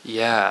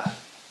 Yeah.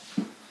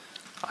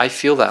 I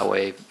feel that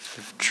way,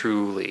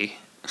 truly.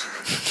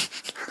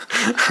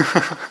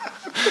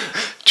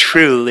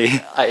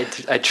 Truly.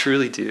 I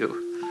truly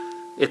do.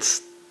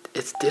 It's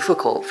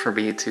difficult for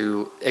me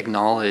to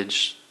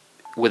acknowledge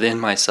within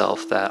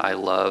myself that I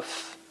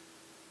love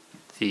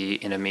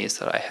the enemies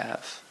that I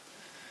have.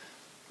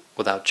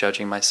 without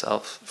judging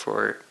myself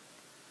for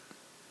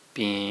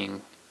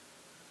being,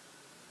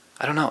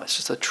 I don't know, it's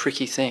just a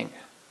tricky thing.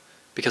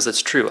 Because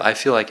it's true. I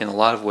feel like in a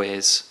lot of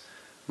ways,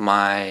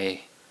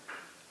 my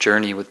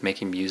journey with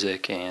making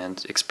music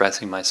and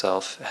expressing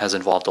myself has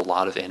involved a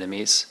lot of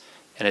enemies.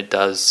 And it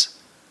does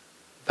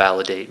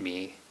validate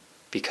me,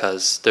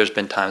 because there's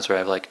been times where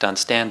I've like done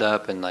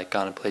stand-up and like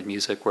gone and played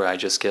music where I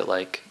just get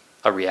like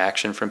a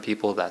reaction from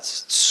people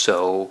that's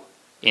so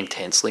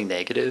intensely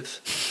negative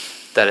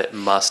that it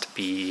must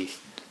be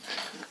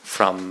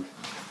from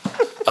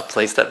a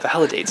place that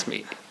validates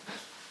me.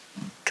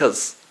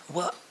 Because,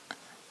 well,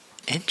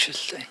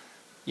 interesting.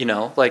 You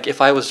know, like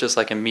if I was just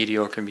like a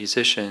mediocre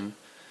musician,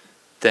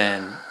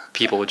 then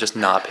people would just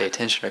not pay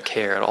attention or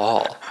care at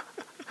all.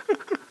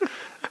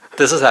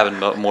 This has happened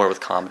more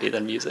with comedy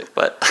than music,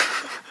 but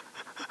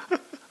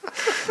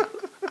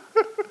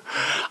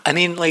I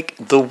mean, like,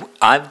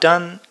 I've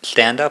done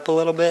stand-up a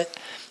little bit,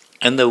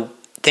 and the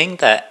thing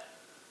that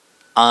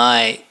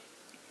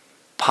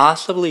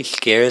possibly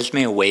scares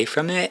me away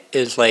from it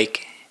is,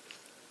 like,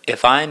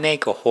 if I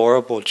make a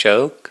horrible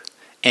joke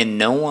and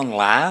no one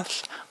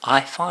laughs,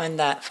 I find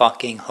that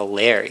fucking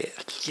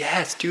hilarious.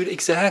 Yes, dude,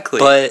 exactly.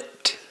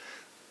 But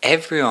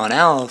everyone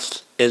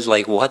else is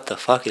like, what the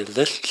fuck is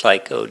this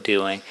psycho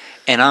doing?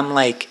 And I'm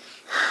like,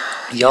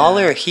 y'all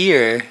are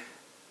here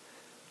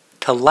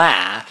to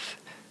laugh,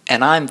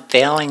 and I'm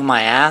failing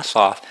my ass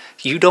off.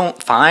 You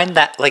don't find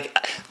that, like,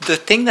 the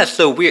thing that's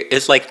so weird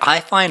is, like, I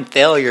find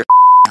failure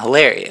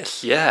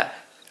hilarious. Yeah,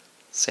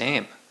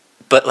 same.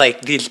 But,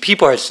 like, these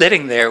people are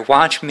sitting there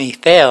watching me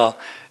fail,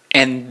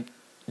 and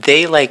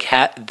they, like,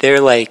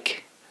 they're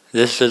like,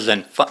 this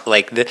isn't fun.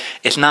 Like,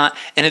 it's not,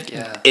 and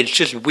it's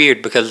just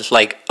weird because it's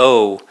like,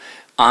 oh,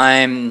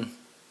 I'm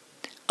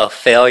a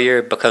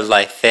failure because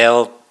I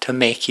failed to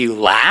make you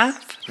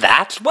laugh?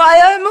 That's why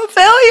I'm a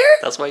failure?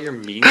 That's why you're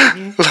mean to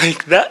me?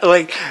 Like that,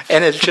 like,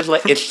 and it's just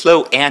like, it's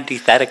so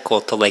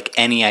antithetical to like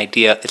any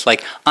idea. It's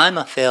like, I'm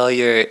a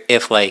failure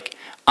if like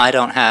I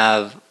don't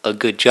have a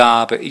good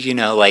job, or, you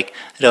know, like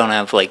I don't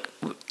have like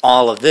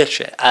all of this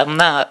shit. I'm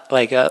not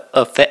like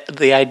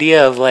the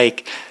idea of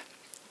like,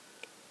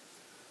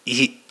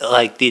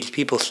 like these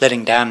people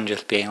sitting down and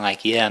just being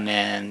like, yeah,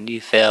 man,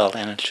 you failed.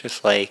 And it's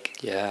just like,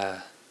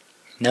 yeah,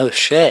 no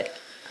shit.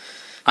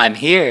 I'm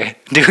here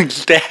doing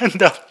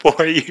stand-up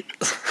for you.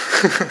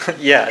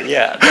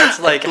 yeah. That's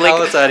like,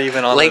 how is that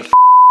even on like,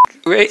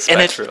 the right?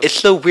 spectrum? And it's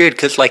so weird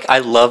because like I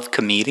love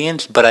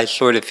comedians, but I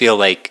sort of feel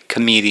like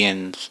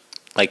comedians,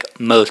 like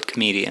most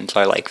comedians,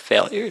 are like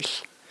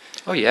failures.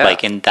 Oh yeah.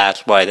 Like, and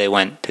that's why they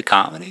went to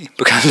comedy,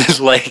 because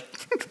it's like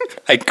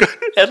I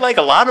couldn't, and like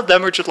a lot of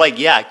them are just like,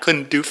 yeah, I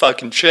couldn't do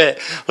fucking shit.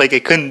 Like I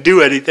couldn't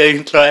do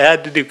anything, so I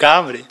had to do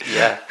comedy.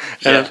 Yeah.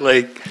 And it's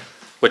like.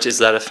 Which, is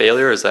that a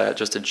failure, or is that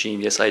just a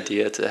genius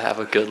idea to have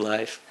a good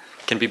life?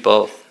 It can be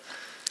both.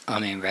 I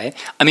mean, right?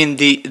 I mean,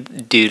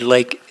 dude,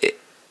 like,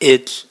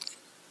 it's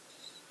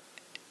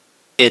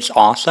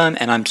awesome,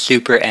 and I'm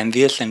super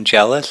envious and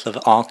jealous of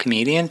all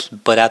comedians,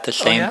 but at the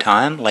same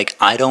time, like,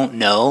 I don't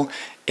know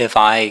if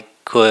I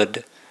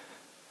could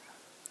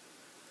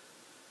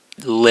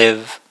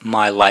live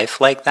my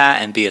life like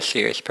that and be a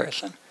serious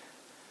person.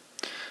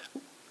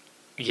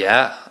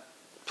 Yeah.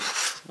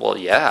 Well,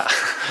 yeah.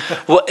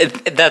 Well,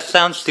 that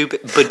sounds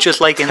stupid, but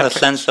just like in the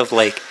sense of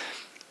like,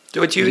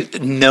 would you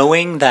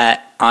knowing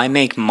that I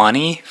make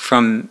money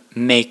from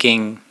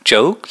making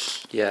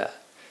jokes? Yeah.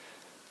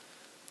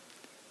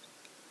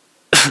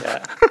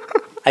 Yeah.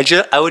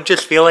 I would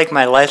just feel like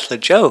my life's a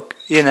joke,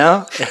 you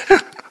know?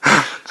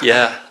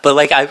 Yeah. But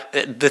like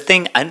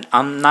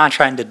I'm not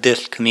trying to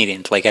diss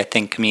comedians. Like I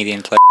think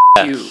comedians are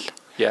best.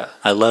 Yeah.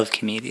 I love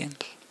comedians.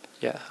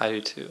 Yeah, I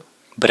do too.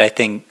 But I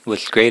think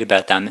what's great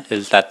about them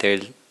is that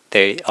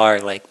they are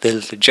like, this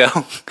is a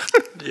joke.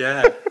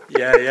 Yeah.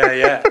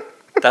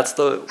 That's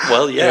the,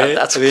 well, yeah, right?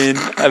 that's, I mean,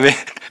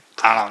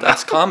 I don't know.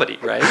 That's comedy,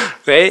 right?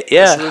 Right?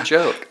 Yeah. This is a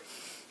joke.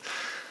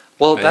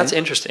 Well, right? That's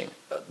interesting.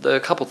 A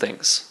couple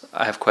things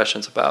I have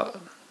questions about.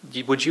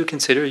 Would you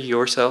consider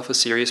yourself a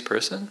serious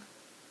person?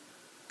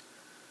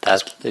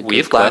 That's a good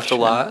We've laughed question.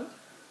 a lot.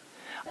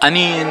 I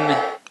mean,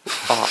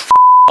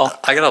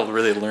 I gotta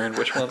really learn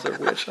which ones are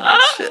which.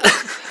 Shit.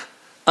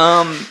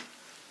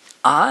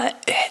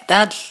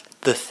 That's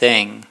the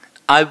thing.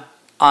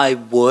 I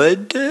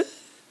would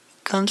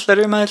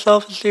consider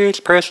myself a serious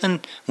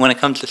person when it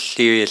comes to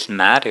serious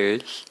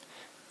matters.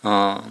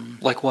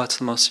 Like, what's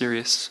the most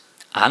serious?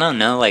 I don't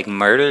know, like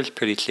murder is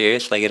pretty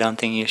serious. Like I don't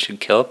think you should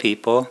kill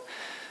people.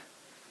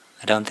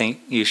 I don't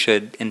think you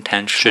should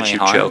intentionally harm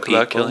people. Should you joke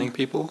about killing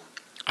people?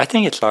 I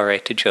think it's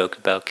alright to joke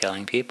about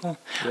killing people.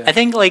 Yeah. I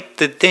think like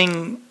the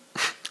thing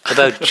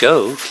about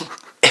jokes.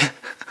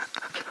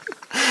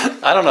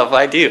 I don't know if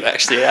I do,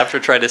 actually, after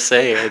trying to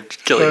say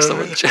killing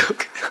someone's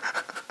joke.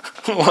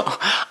 Well,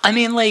 I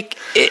mean, like,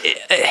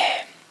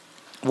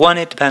 one,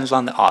 it depends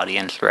on the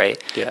audience, right?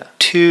 Yeah.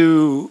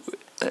 Two,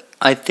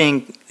 I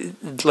think,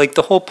 like,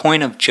 the whole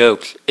point of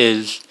jokes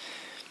is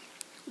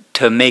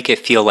to make it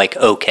feel like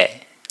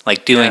okay.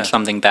 Like, doing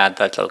something bad,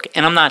 that's okay.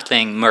 And I'm not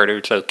saying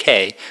murder's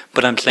okay,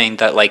 but I'm saying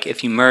that, like,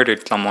 if you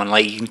murdered someone,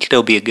 like, you can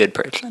still be a good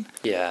person.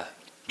 Yeah.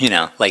 You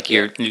know, like,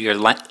 your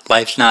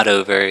life's not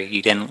over.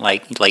 You didn't,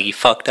 like, you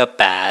fucked up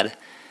bad,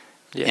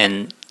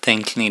 and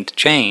things need to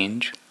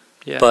change.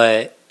 Yeah.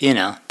 But, you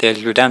know,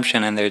 there's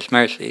redemption and there's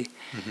mercy.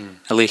 Mm-hmm.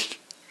 At least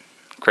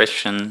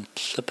Christians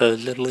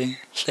supposedly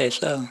say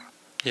so.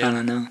 Yeah. I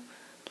don't know.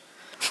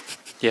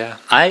 Yeah.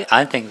 I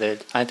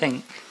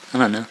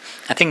don't know.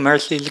 I think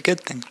mercy is a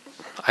good thing.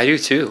 I do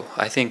too.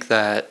 I think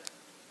that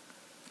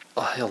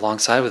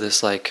alongside with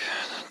this, like,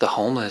 the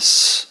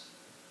homeless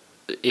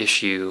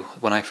issue,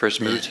 when I first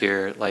moved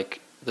here,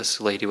 like, this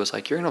lady was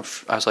like, I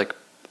was like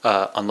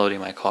unloading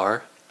my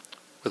car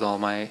with all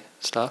my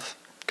stuff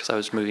because I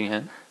was moving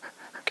in.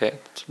 Okay,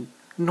 it's a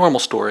normal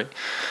story.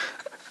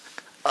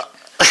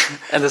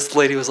 And this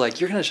lady was like,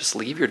 you're going to just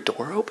leave your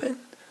door open?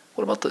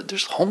 What about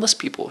there's homeless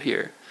people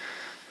here?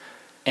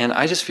 And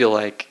I just feel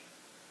like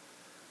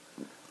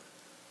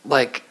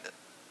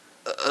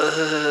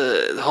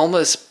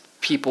homeless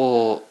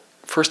people,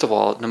 first of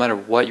all, no matter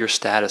what your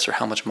status or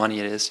how much money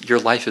it is, your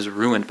life is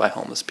ruined by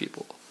homeless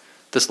people.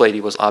 This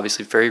lady was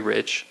obviously very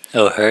rich.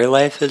 Oh, her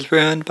life is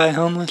ruined by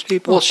homeless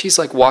people? Well, she's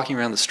like walking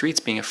around the streets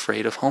being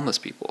afraid of homeless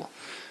people.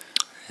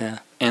 Yeah.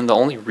 And the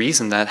only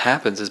reason that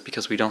happens is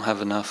because we don't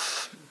have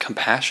enough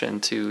compassion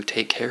to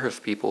take care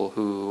of people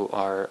who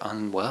are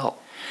unwell.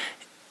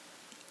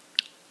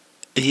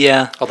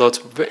 Yeah. Although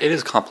it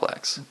is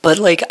complex. But,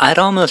 like, I'd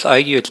almost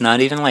argue it's not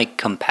even, like,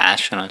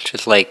 compassion. It's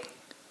just, like,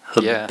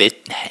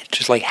 it's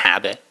just, like,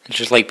 habit. It's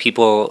just, like,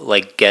 people,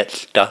 like, get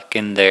stuck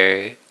in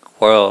their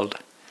world.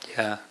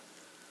 Yeah.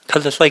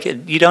 Because it's, like,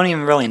 you don't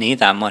even really need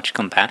that much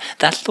compassion.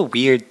 That's the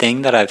weird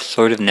thing that I've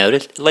sort of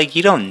noticed. Like,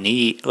 you don't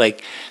need,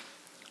 like,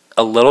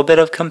 a little bit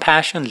of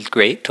compassion is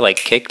great to, like,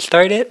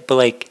 kickstart it. But,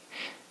 like,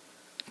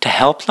 to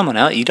help someone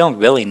out, you don't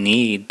really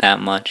need that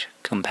much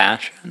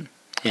compassion.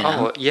 You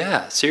know? Oh,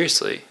 yeah,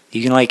 seriously.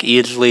 You can, like,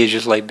 easily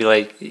just, like, be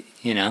like,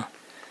 you know,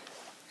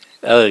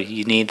 oh,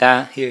 you need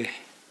that? Here.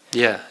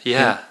 Yeah.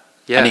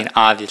 I mean,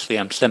 obviously,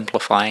 I'm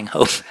simplifying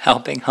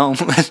helping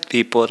homeless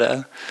people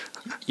to...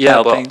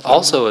 Yeah, but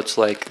also it's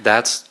like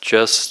that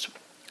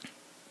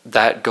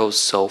goes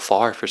so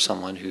far for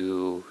someone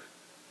who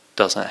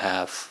doesn't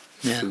have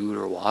food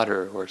or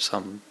water or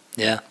something,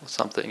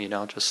 you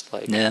know, just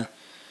like... Yeah,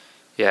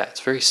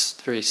 it's very,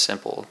 very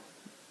simple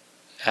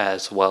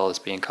as well as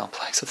being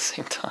complex at the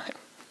same time.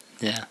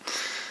 Yeah.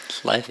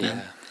 It's life, man.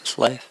 Yeah. It's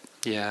life.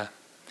 Yeah.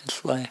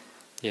 It's life.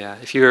 Yeah.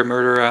 If you're a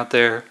murderer out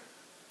there...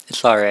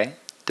 It's alright.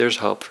 There's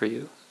hope for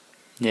you.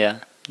 Yeah.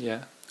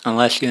 Yeah.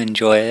 Unless you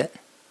enjoy it,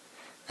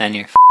 then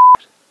you're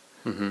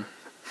mm-hmm.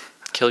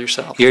 Kill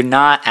yourself. You're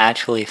not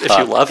actually If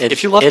you love killing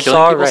people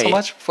so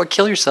much,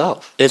 kill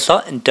yourself.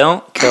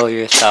 Don't kill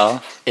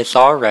yourself. It's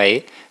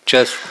alright.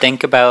 Just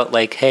think about,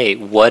 like, hey,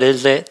 what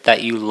is it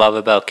that you love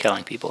about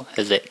killing people?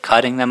 Is it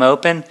cutting them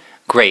open?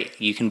 Great.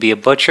 You can be a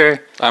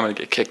butcher. I'm going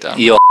to get kicked out.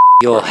 You'll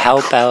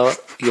help out.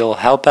 You'll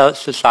help out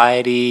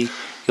society.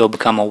 You'll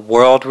become a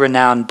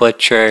world-renowned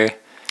butcher.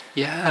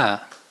 Yeah.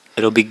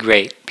 It'll be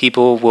great.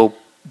 People will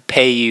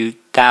pay you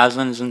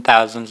thousands and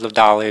thousands of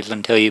dollars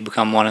until you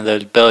become one of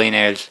those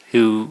billionaires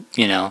who,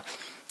 you know,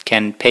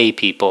 can pay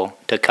people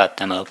to cut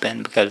them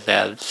open because they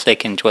have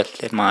sick and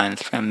twisted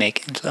minds from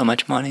making so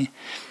much money.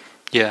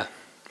 Yeah.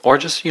 Or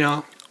just, you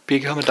know,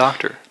 become a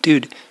doctor.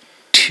 Dude,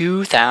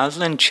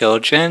 2,000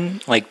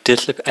 children, like,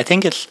 I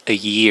think it's a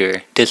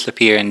year,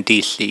 disappear in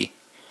D.C.,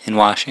 in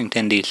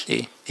Washington,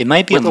 D.C. It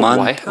might be a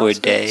month or a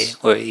day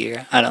or a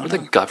year. I don't know. Where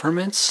the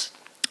government's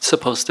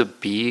supposed to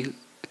be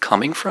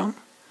coming from?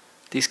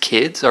 These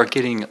kids are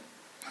getting...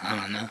 I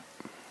don't know.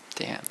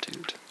 Damn,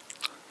 dude.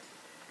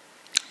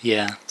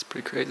 Yeah. It's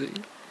pretty crazy.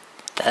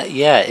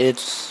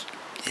 It's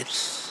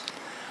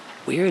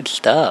weird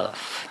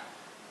stuff.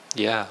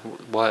 Yeah,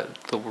 what?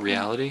 The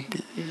reality?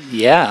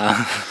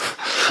 Yeah.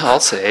 I'll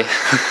say.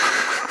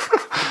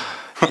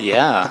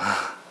 Yeah.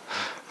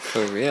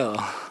 For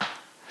real.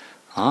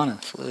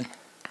 Honestly.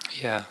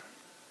 Yeah.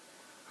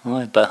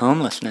 But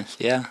homelessness,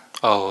 yeah.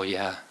 Oh,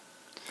 yeah.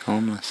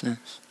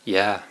 Homelessness.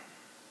 Yeah.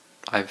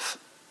 I've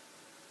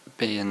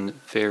been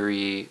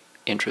very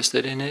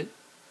interested in it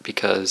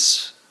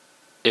because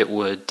it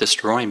would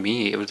destroy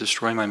me. It would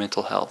destroy my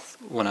mental health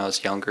when I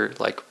was younger,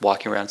 like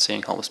walking around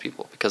seeing homeless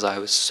people because I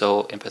was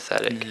so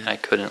empathetic and I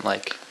couldn't,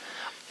 like,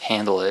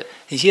 handle it.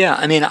 Yeah,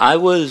 I mean, I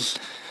was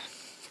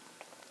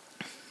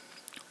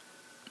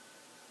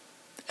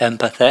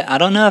empathetic. I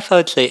don't know if I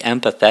would say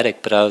empathetic,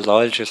 but I was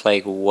always just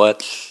like,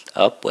 what's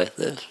up with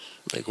this?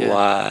 Like,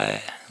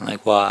 why?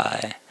 Like,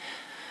 why?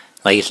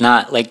 Like, it's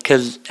not, like,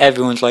 because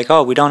everyone's like,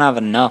 oh, we don't have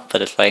enough,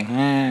 but it's like,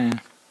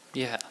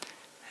 yeah.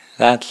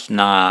 That's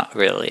not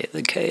really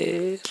the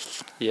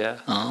case. Yeah.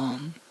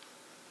 And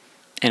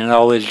it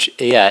always,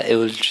 it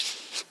was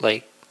just,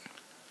 like,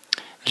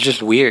 it's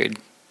just weird,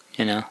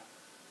 you know?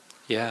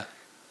 Yeah.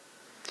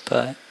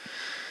 But.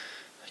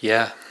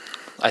 Yeah.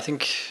 I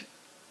think,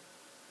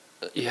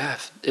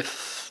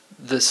 if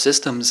the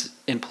systems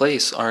in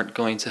place aren't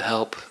going to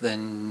help,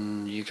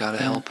 then you gotta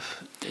help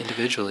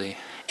individually.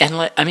 And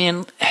like, I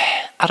mean,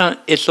 I don't.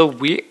 It's a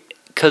weird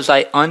because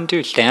I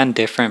understand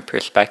different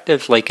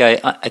perspectives. Like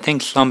I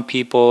think some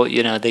people,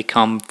 you know, they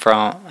come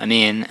from. I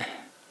mean,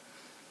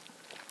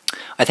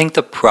 I think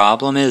the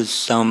problem is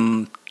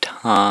sometimes,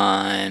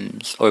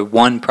 or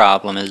one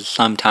problem is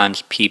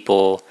sometimes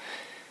people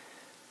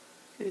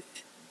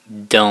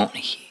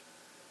don't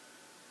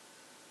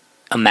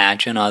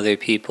imagine other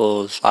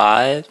people's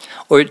lives,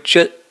 or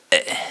just.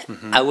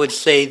 I would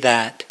say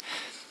that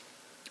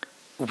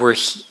we're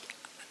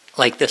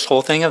like this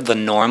whole thing of the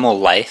normal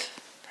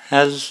life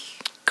has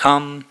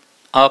come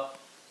up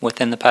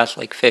within the past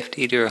like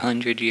 50 to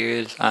 100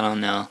 years. I don't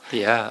know.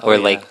 Yeah. Or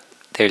like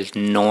there's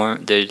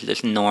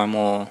this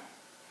normal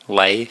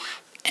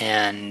life,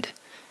 and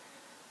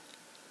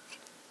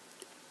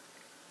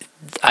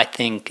I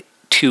think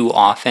too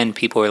often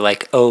people are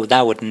like, oh,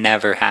 that would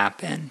never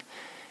happen,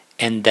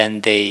 and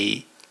then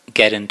they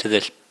get into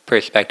this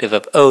perspective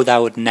of, oh, that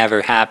would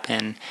never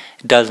happen,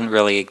 it doesn't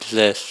really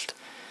exist.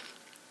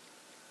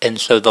 And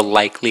so the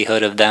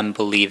likelihood of them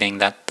believing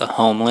that the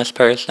homeless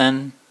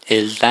person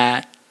is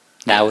that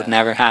would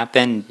never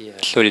happen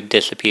sort of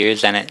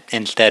disappears, and it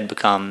instead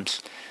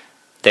becomes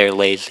they're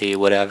lazy,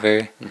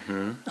 whatever.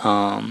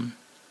 And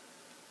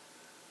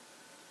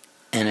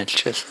it's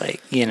just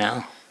like, you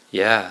know.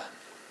 Yeah.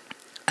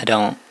 I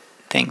don't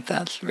think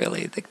that's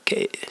really the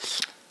case.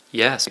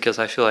 Yes, because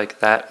I feel like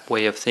that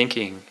way of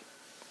thinking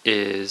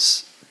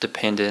is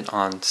dependent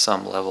on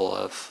some level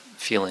of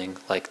feeling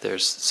like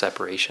there's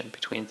separation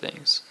between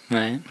things,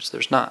 right? Which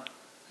there's not.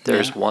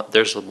 There's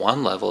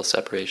one level of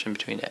separation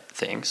between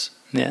things,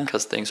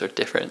 because things are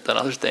different than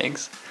other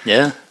things.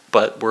 Yeah.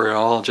 But we're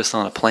all just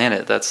on a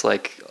planet that's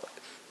like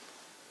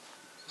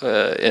in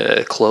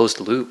a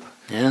closed loop.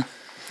 Yeah.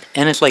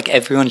 And it's like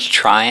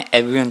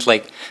everyone's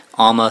like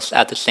almost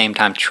at the same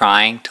time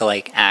trying to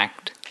like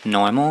act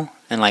normal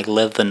and like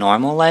live the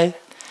normal life.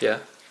 Yeah.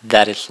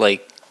 That it's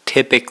like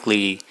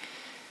typically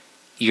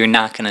you're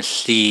not going to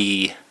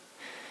see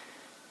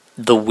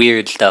the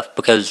weird stuff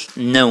because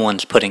no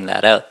one's putting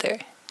that out there.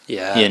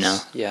 Yeah. You know?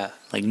 Yeah.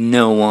 Like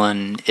no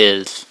one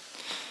is,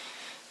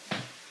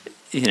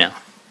 you know,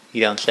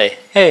 you don't say,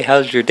 hey,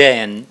 how's your day?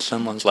 And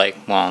someone's like,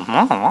 well,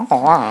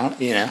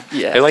 you know?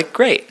 Yeah. They're like,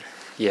 great.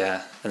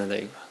 Yeah. And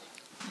then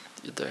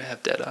they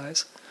have dead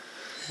eyes.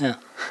 Yeah.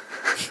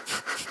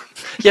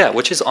 Yeah,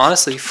 which is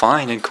honestly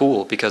fine and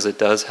cool because it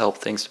does help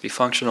things to be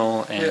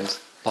functional and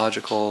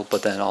logical,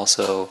 but then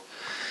also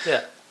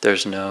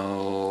there's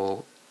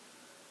no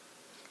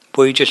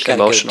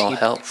emotional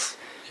health.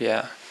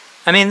 Yeah.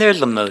 I mean,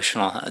 there's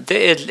emotional health.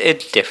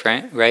 It's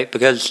different, right?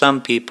 Because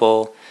some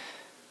people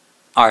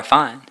are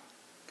fine.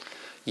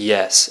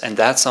 Yes, and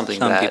that's something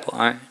some people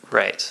aren't.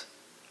 Right.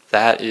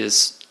 That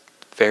is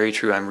very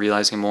true. I'm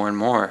realizing more and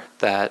more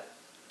that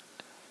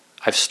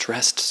I've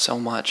stressed so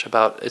much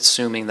about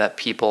assuming that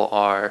people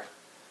are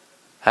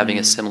having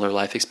a similar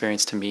life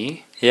experience to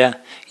me. Yeah.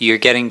 You're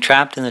getting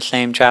trapped in the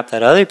same trap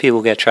that other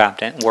people get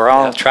trapped in. We're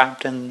all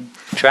trapped in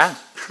trap.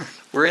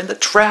 We're in the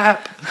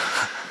trap.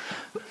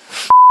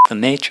 The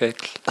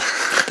Matrix.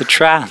 The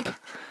trap.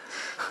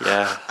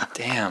 Yeah.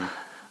 Damn.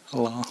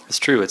 Hello. It's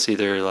true. It's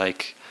either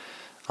like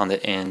on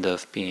the end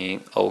of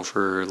being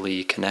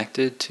overly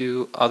connected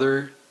to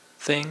other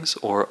things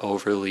or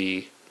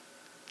overly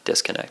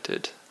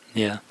disconnected.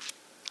 Yeah.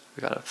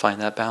 We gotta find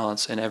that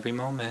balance in every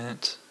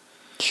moment.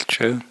 It's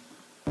true.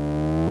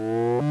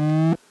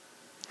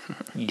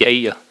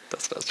 Yeah.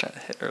 That's what I was trying to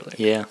hit earlier.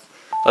 Yeah.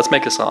 Let's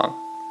make a song.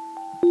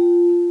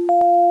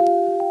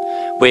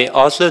 Wait,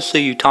 also, so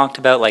you talked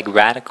about like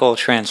radical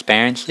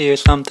transparency or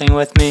something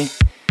with me?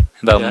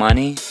 About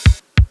money?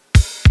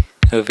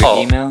 Over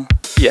email?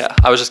 Yeah,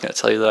 I was just gonna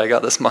tell you that I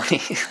got this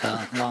money.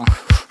 Oh, well.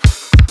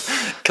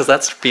 Because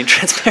that's being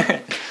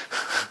transparent.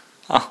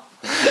 Oh.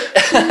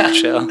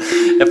 Chill.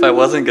 If I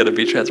wasn't gonna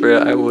be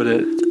transparent, I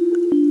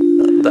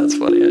wouldn't. That's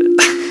funny.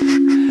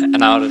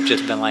 And I would have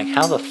just been like,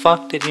 how the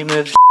fuck did you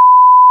move?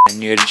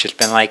 And you'd have just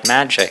been like,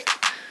 magic.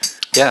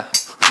 Yeah,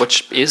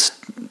 which is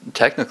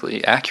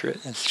technically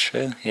accurate. That's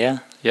true, yeah.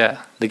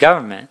 Yeah. The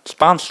government,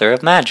 sponsor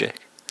of magic.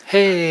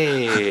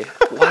 Hey,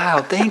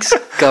 wow, thanks,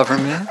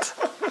 government.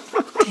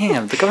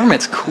 Damn, the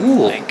government's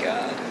cool. Thank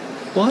God.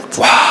 What?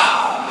 Wow.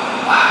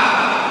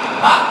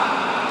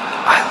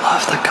 I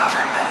love the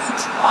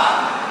government.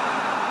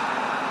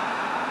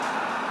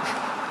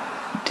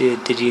 Wow.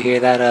 Dude, did you hear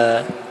that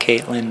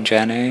Caitlyn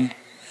Jenner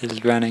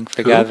is running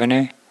for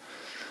governor?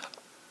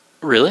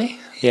 Really?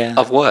 Yeah.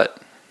 Of what?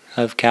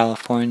 Of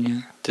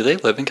California. Do they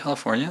live in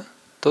California,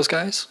 those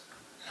guys?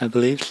 I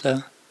believe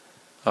so.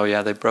 Oh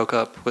yeah, they broke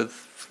up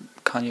with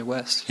Kanye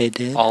West. They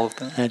did? All of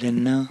them? I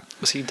didn't know.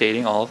 Was he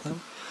dating all of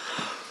them?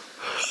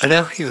 I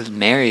know he was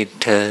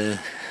married to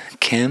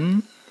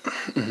Kim,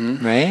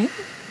 right?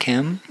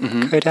 Kim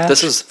Kardashian.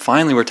 This is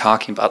finally we're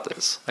talking about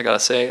this. I gotta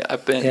say,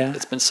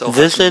 it's been so hard.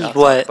 This is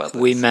what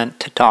we meant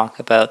to talk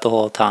about the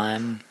whole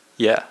time.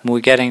 Yeah.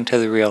 We're getting to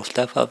the real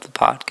stuff of the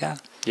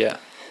podcast. Yeah.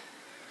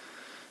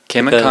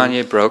 Kim and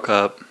Kanye broke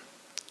up.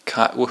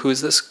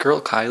 Who's this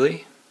girl?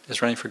 Kylie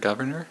is running for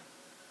governor?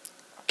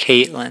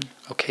 Caitlyn.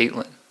 Oh,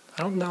 Caitlyn. I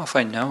I don't know if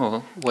I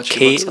know what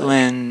she looks like.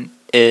 Caitlyn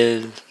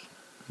is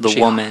the She-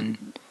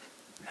 woman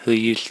who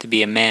used to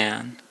be a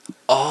man.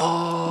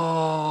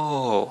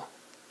 Oh.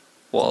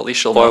 Well, at least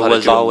she'll Or know how to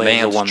was do a always a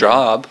man's woman.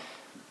 job.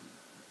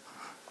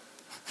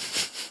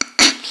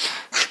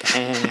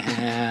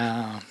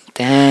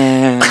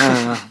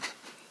 Damn.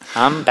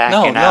 I'm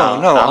backing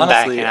out. No, I'm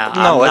honestly, backing out.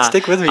 no, I'm let's not-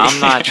 stick with me. I'm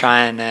not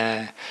trying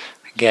to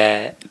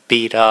get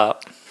beat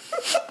up.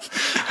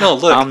 No,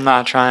 look. I'm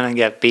not trying to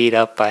get beat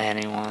up by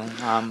anyone.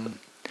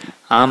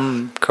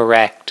 I'm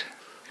correct.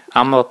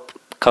 I'm a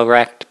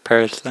correct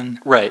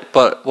person. Right,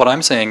 but what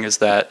I'm saying is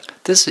that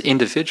this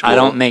individual... I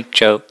don't make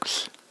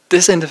jokes.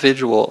 This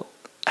individual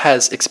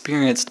has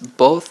experienced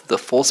both the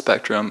full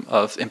spectrum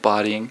of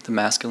embodying the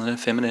masculine and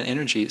feminine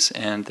energies,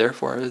 and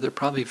therefore they're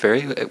probably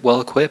very well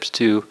equipped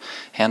to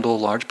handle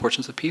large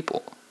portions of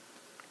people.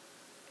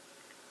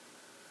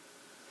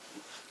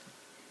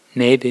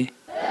 Maybe.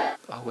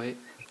 Oh, wait.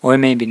 Or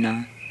maybe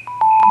not.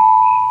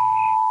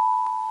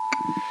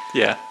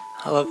 Yeah.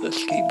 I love this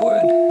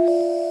keyboard.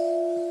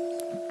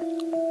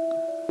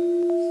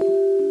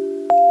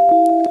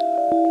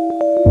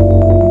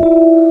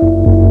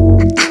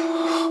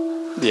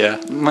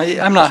 Yeah.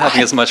 I'm not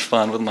having as much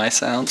fun with my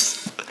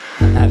sounds.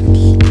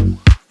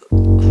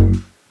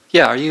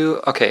 Yeah, are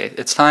you... Okay,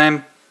 it's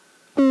time...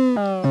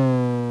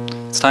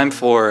 It's time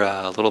for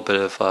a little bit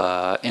of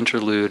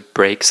interlude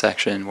break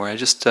section where I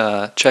just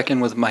check in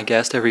with my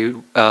guest every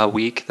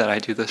week that I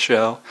do the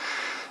show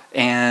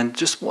and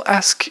just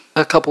ask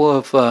a couple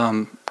of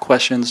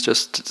questions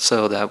just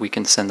so that we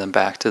can send them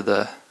back to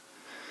the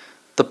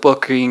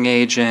booking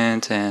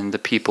agent and the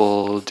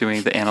people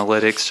doing the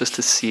analytics just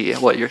to see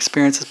what your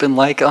experience has been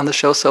like on the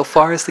show so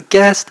far as the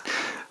guest.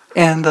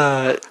 And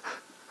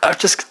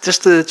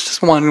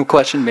just one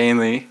question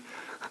mainly.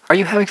 Are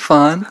you having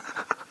fun?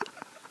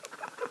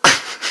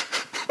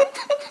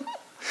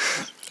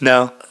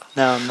 No,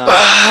 I'm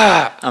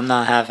not. I'm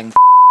not having.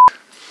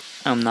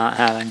 I'm not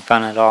having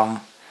fun at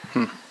all.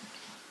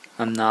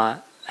 I'm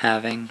not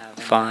having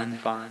fun.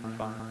 Fun.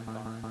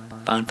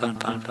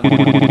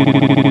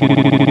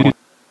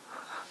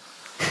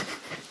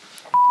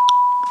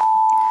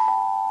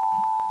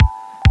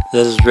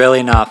 This is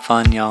really not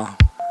fun, y'all.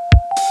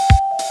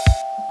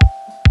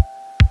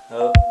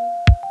 Oh,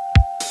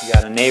 you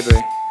got a neighbor.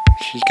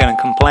 She's gonna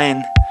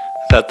complain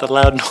about the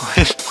loud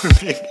noise we're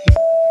making.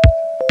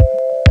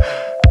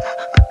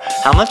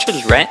 How much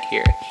is rent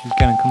here? She's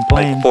gonna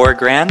complain. Like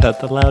 $4,000 about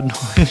the loud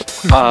noise.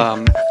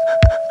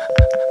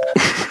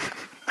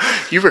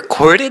 You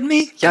recorded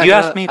me? Yeah, you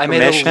asked me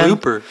permission? I made a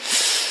looper.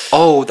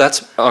 Oh,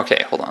 that's...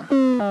 Okay, hold on.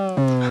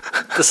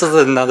 This is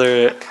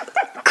another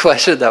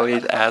question that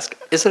we'd ask.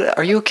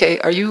 Are you okay?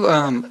 Are you,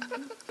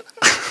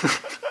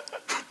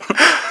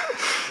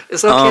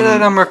 Is it okay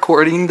that I'm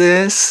recording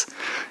this?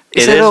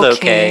 It is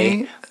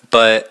okay,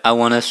 but I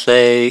want to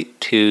say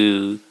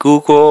to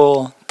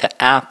Google, to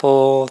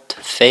Apple, to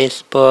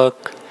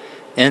Facebook,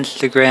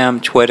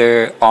 Instagram,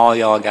 Twitter, all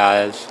y'all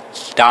guys,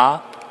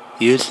 stop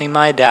using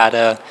my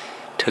data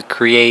to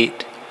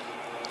create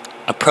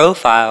a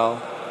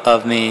profile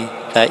of me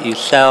that you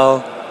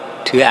sell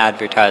to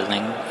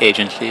advertising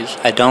agencies.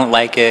 I don't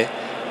like it,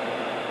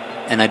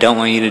 and I don't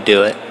want you to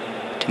do it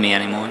to me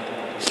anymore.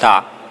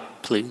 Stop,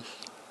 please.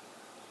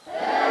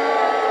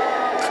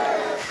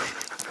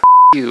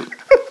 You.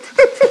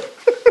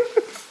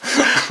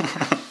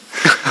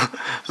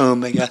 Oh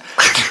my god.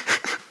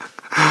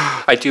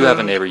 I do have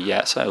a neighbor,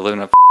 yes. I live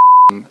in a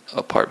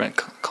apartment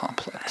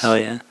complex. Hell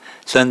yeah.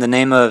 So in the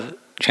name of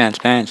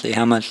transparency,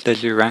 how much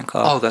does your rent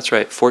cost? Oh, that's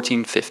right.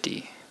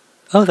 $14.50.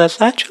 Oh,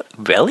 that's actually...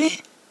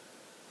 Really?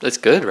 That's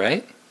good,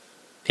 right?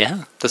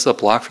 Yeah. This is a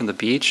block from the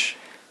beach.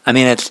 I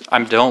mean, it's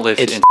don't live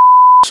in...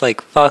 It's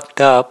like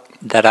fucked up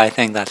that I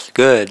think that's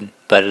good,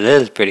 but it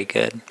is pretty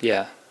good.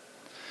 Yeah.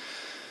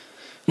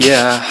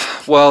 Yeah.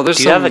 Well, there's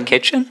Do you have a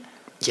kitchen?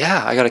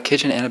 Yeah, I got a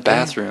kitchen and a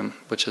bathroom,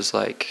 which is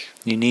like...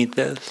 You need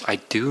those? I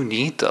do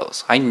need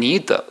those. I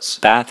need those.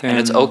 Bathroom. And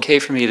it's okay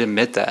for me to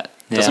admit that.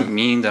 It Yeah. doesn't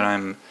mean that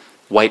I'm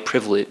white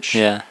privilege.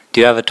 Yeah.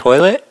 Do you have a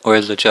toilet, or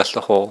is it just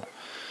a hole?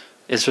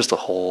 It's just a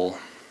hole.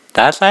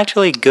 That's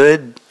actually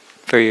good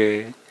for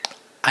your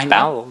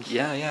bowels.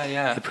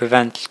 Yeah. It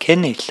prevents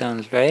kidney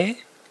stones, right?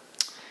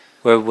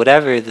 Or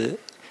whatever the...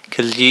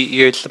 Because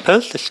you're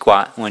supposed to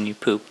squat when you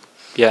poop.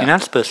 Yeah. You're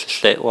not supposed to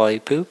sit while you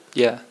poop.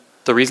 Yeah.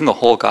 The reason the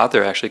hole got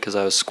there, actually, because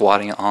I was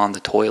squatting on the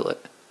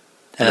toilet.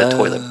 And the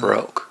toilet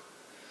broke.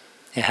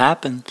 It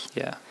happens.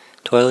 Yeah.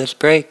 Toilets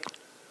break.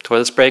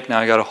 Toilets break, now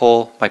I got a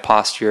hole. My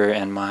posture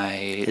and my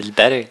It's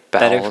better.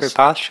 bowels. Better for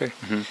posture.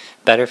 Mhm.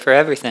 Better for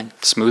everything.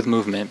 Smooth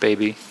movement,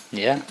 baby.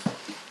 Yeah.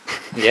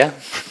 Yeah.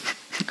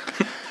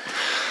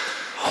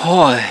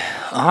 All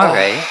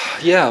right.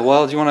 Yeah,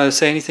 well, do you want to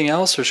say anything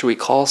else, or should we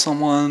call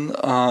someone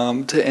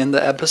to end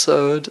the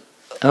episode?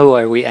 Oh,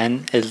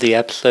 is the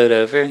episode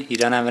over? You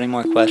don't have any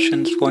more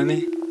questions for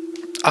me?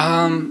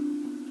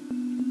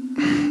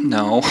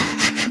 No.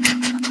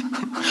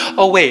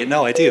 Oh, wait,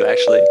 no, I do,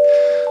 actually.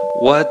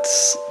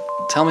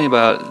 Tell me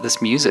about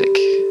this music,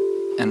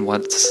 and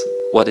what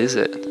is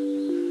it?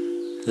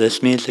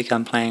 This music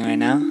I'm playing right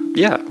now?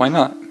 Yeah, why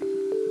not?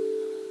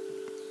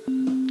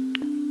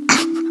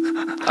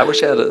 I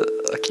wish I had a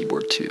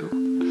keyboard too.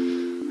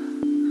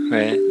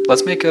 Right. We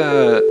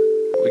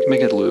can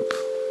make a loop.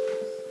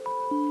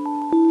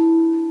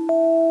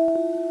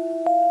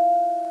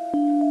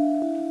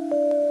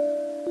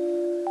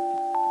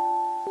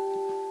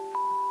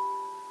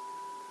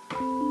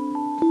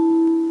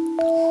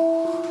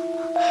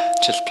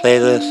 Just play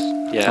this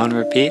Yeah. on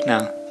repeat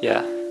now.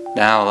 Yeah.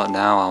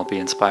 Now I'll be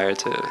inspired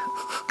to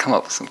come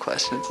up with some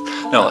questions.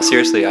 No,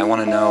 seriously, I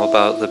want to know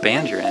about the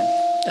band you're in.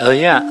 Oh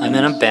yeah, I'm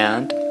in a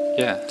band.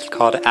 Yeah. It's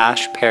called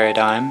Ash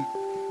Paradigm.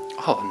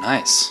 Oh,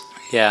 nice.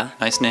 Yeah.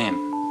 Nice name.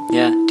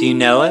 Yeah. Do you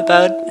know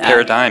about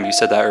Paradigm, you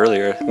said that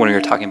earlier when we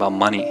were talking about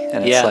money,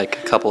 and it's Yeah. like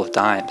a couple of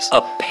dimes.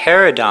 A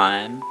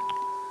paradigm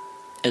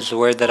is a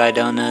word that I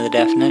don't know the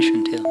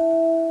definition to.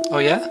 Oh,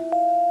 yeah?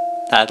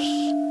 That's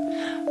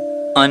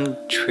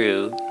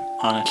untrue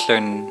on a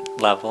certain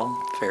level.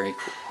 Very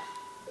cool.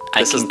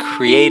 I can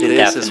create a This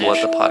definition. is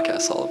what the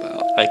podcast's all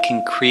about. I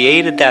can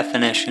create a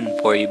definition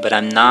for you, but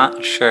I'm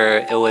not sure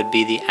it would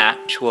be the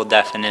actual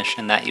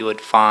definition that you would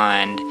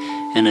find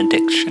in a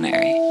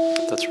dictionary.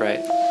 That's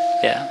right.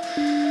 Yeah.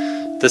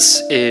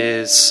 This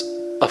is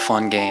a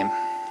fun game.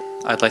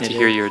 I'd like to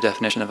hear your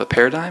definition of a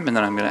paradigm, and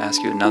then I'm going to ask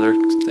you another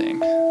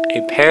thing.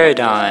 A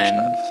paradigm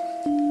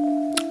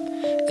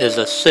is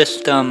a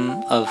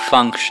system of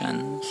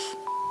functions,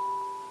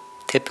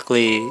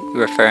 typically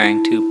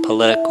referring to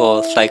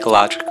political,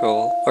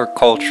 psychological, or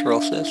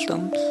cultural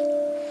systems.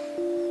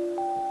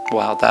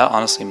 Wow, that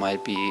honestly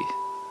might be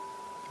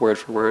word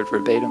for word,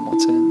 verbatim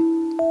what's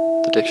in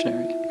the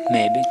dictionary.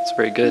 Maybe. It's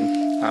very good.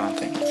 I don't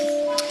think.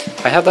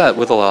 I have that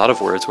with a lot of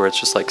words where it's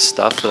just like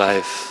stuff that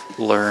I've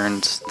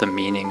learned the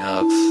meaning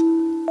of,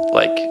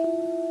 like,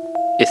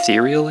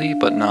 ethereally,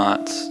 but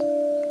not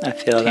I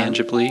feel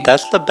tangibly.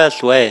 That's the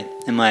best way,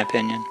 in my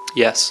opinion.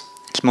 Yes.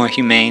 It's more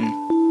humane,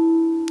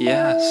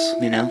 Yes.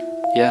 you know?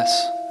 Yes.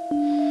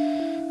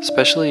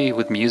 Especially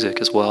with music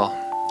as well.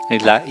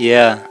 Exactly.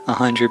 Yeah,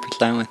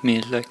 100% with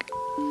music.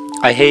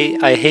 I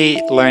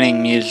hate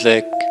learning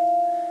music,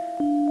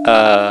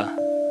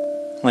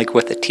 like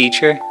with a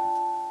teacher.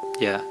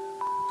 Yeah.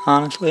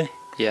 Honestly,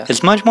 Yeah.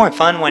 it's much more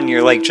fun when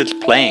you're like just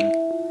playing.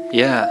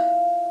 Yeah.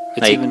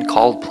 It's Like- even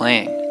called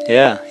playing.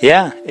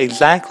 Yeah,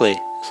 exactly.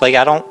 It's like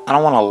I don't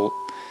want to.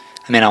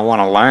 I mean, I want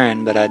to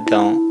learn, but I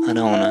don't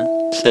want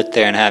to sit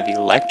there and have you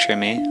lecture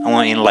me. I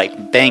want you to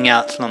like bang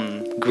out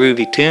some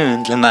groovy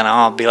tunes, and then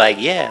I'll be like,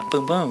 yeah,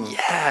 boom, boom.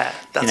 Yeah.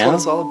 That's You know? what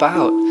it's all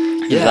about.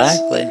 Yes.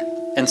 Exactly.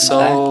 And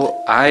so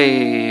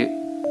I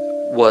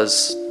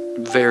was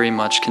very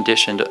much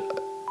conditioned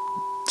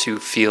to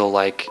feel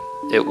like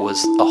it was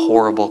a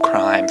horrible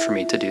crime for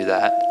me to do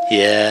that.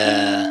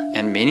 Yeah.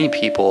 And many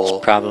people,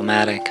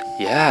 Problematic.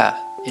 yeah,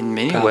 in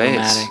many ways,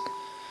 Problematic.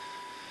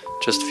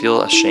 just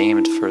feel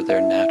ashamed for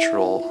their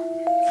natural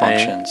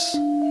functions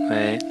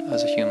Right.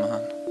 as a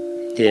human.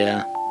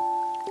 Yeah.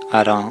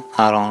 I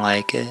don't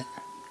like it.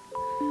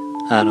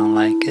 I don't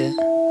like it.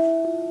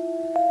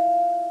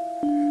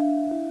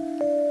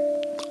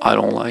 I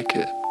don't like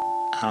it.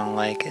 I don't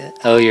like it.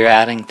 Oh, you're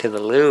adding to the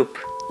loop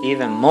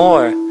even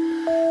more.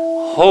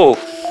 Oh,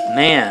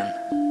 man.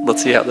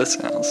 Let's see how this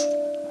sounds.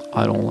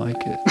 I don't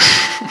like it.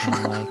 I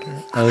don't like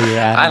it. Oh, you're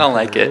adding I don't to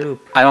like the it. loop.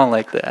 I don't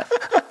like that.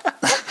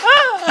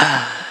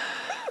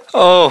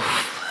 Oh,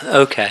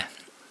 okay.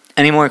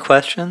 Any more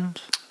questions?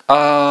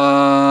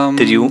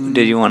 Did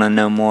you want to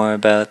know more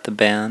about the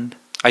band?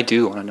 I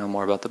do want to know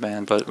more about the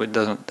band, but it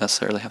doesn't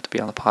necessarily have to be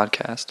on the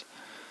podcast.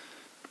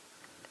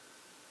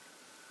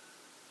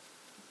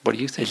 What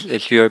do you think?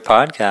 It's your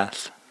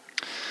podcast.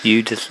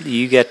 You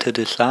get to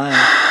decide.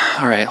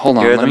 All right, hold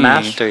on. You're the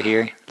master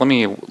here. Let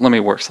me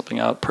work something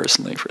out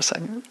personally for a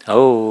second.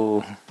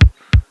 Oh.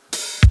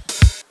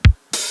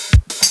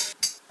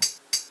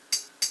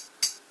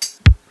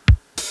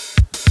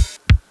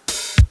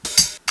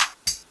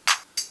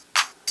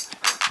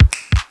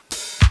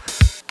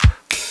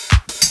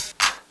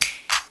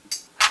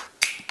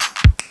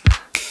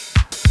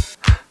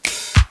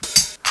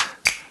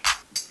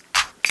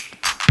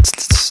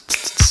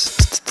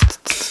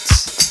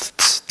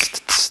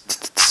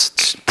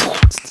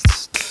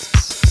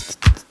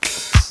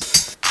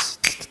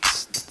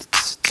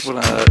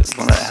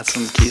 Wanna add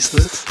some keys to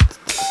this?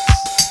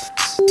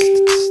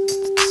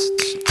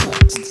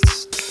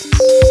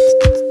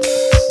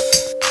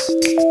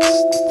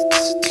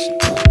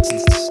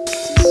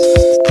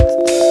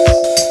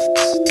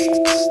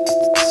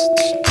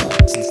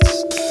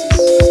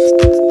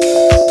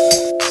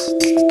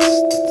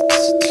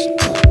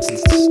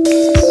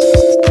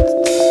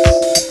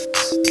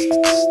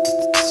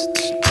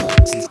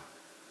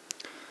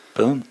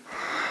 Boom.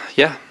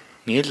 Yeah.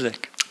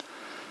 Music.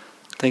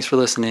 Thanks for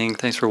listening.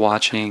 Thanks for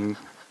watching.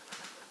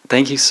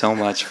 Thank you so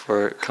much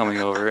for coming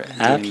over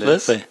and doing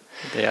this. Absolutely.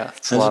 Yeah,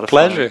 it's It a was lot a of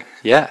pleasure. fun.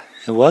 Yeah.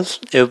 It was.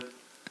 It.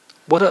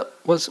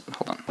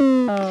 Hold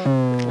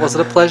on. Was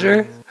it a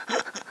pleasure?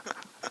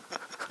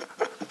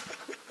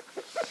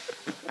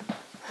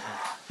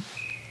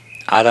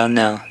 I don't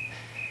know.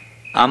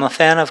 I'm a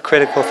fan of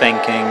critical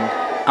thinking.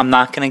 I'm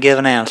not going to give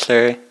an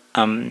answer.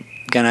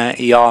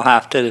 Y'all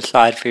have to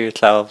decide for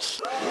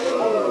yourselves.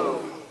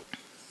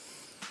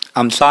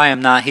 I'm sorry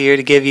I'm not here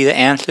to give you the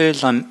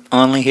answers. I'm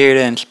only here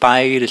to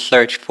inspire you to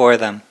search for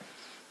them.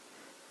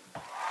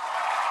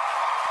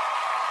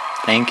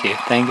 Thank you.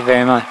 Thank you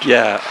very much.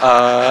 Yeah.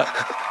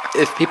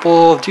 If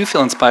people do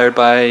feel inspired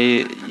by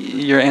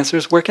your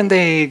answers, where can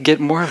they get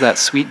more of that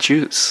sweet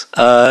juice?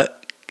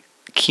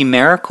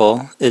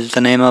 Chimerical is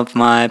the name of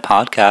my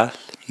podcast.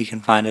 You can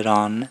find it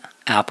on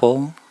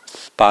Apple,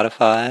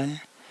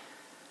 Spotify,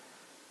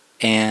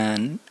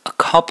 and a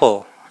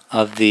couple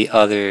of the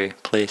other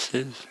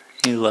places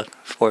you look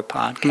for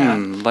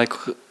podcasts. Like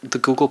the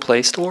Google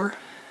Play Store?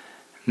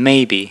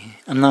 Maybe.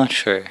 I'm not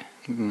sure.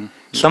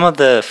 Some of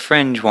the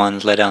fringe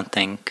ones I don't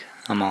think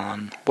I'm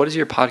on. What is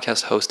your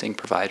podcast hosting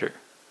provider?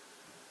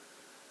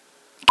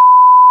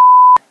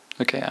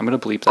 Okay, I'm going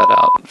to bleep that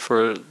out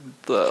for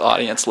the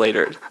audience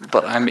later,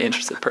 but I'm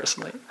interested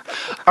personally.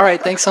 All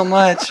right, thanks so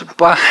much.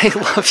 Bye.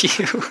 Love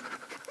you.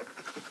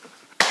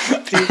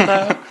 Peace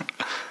out.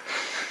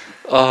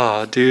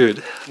 Oh,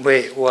 dude.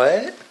 Wait,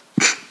 what?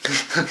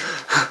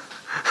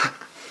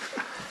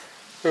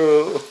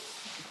 Oh.